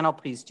YouTube channel,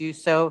 please do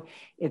so.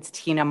 It's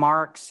Tina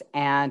Marks.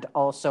 And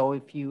also,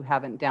 if you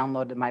haven't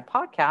downloaded my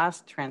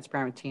podcast,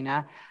 Transparent with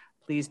Tina,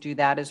 please do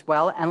that as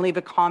well. And leave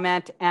a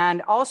comment.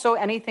 And also,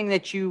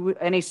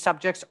 any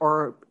subjects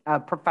or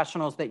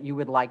professionals that you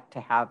would like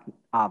to have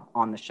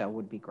on the show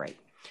would be great.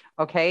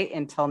 Okay,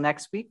 until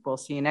next week, we'll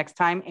see you next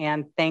time.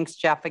 And thanks,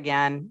 Jeff,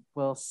 again.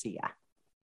 We'll see ya.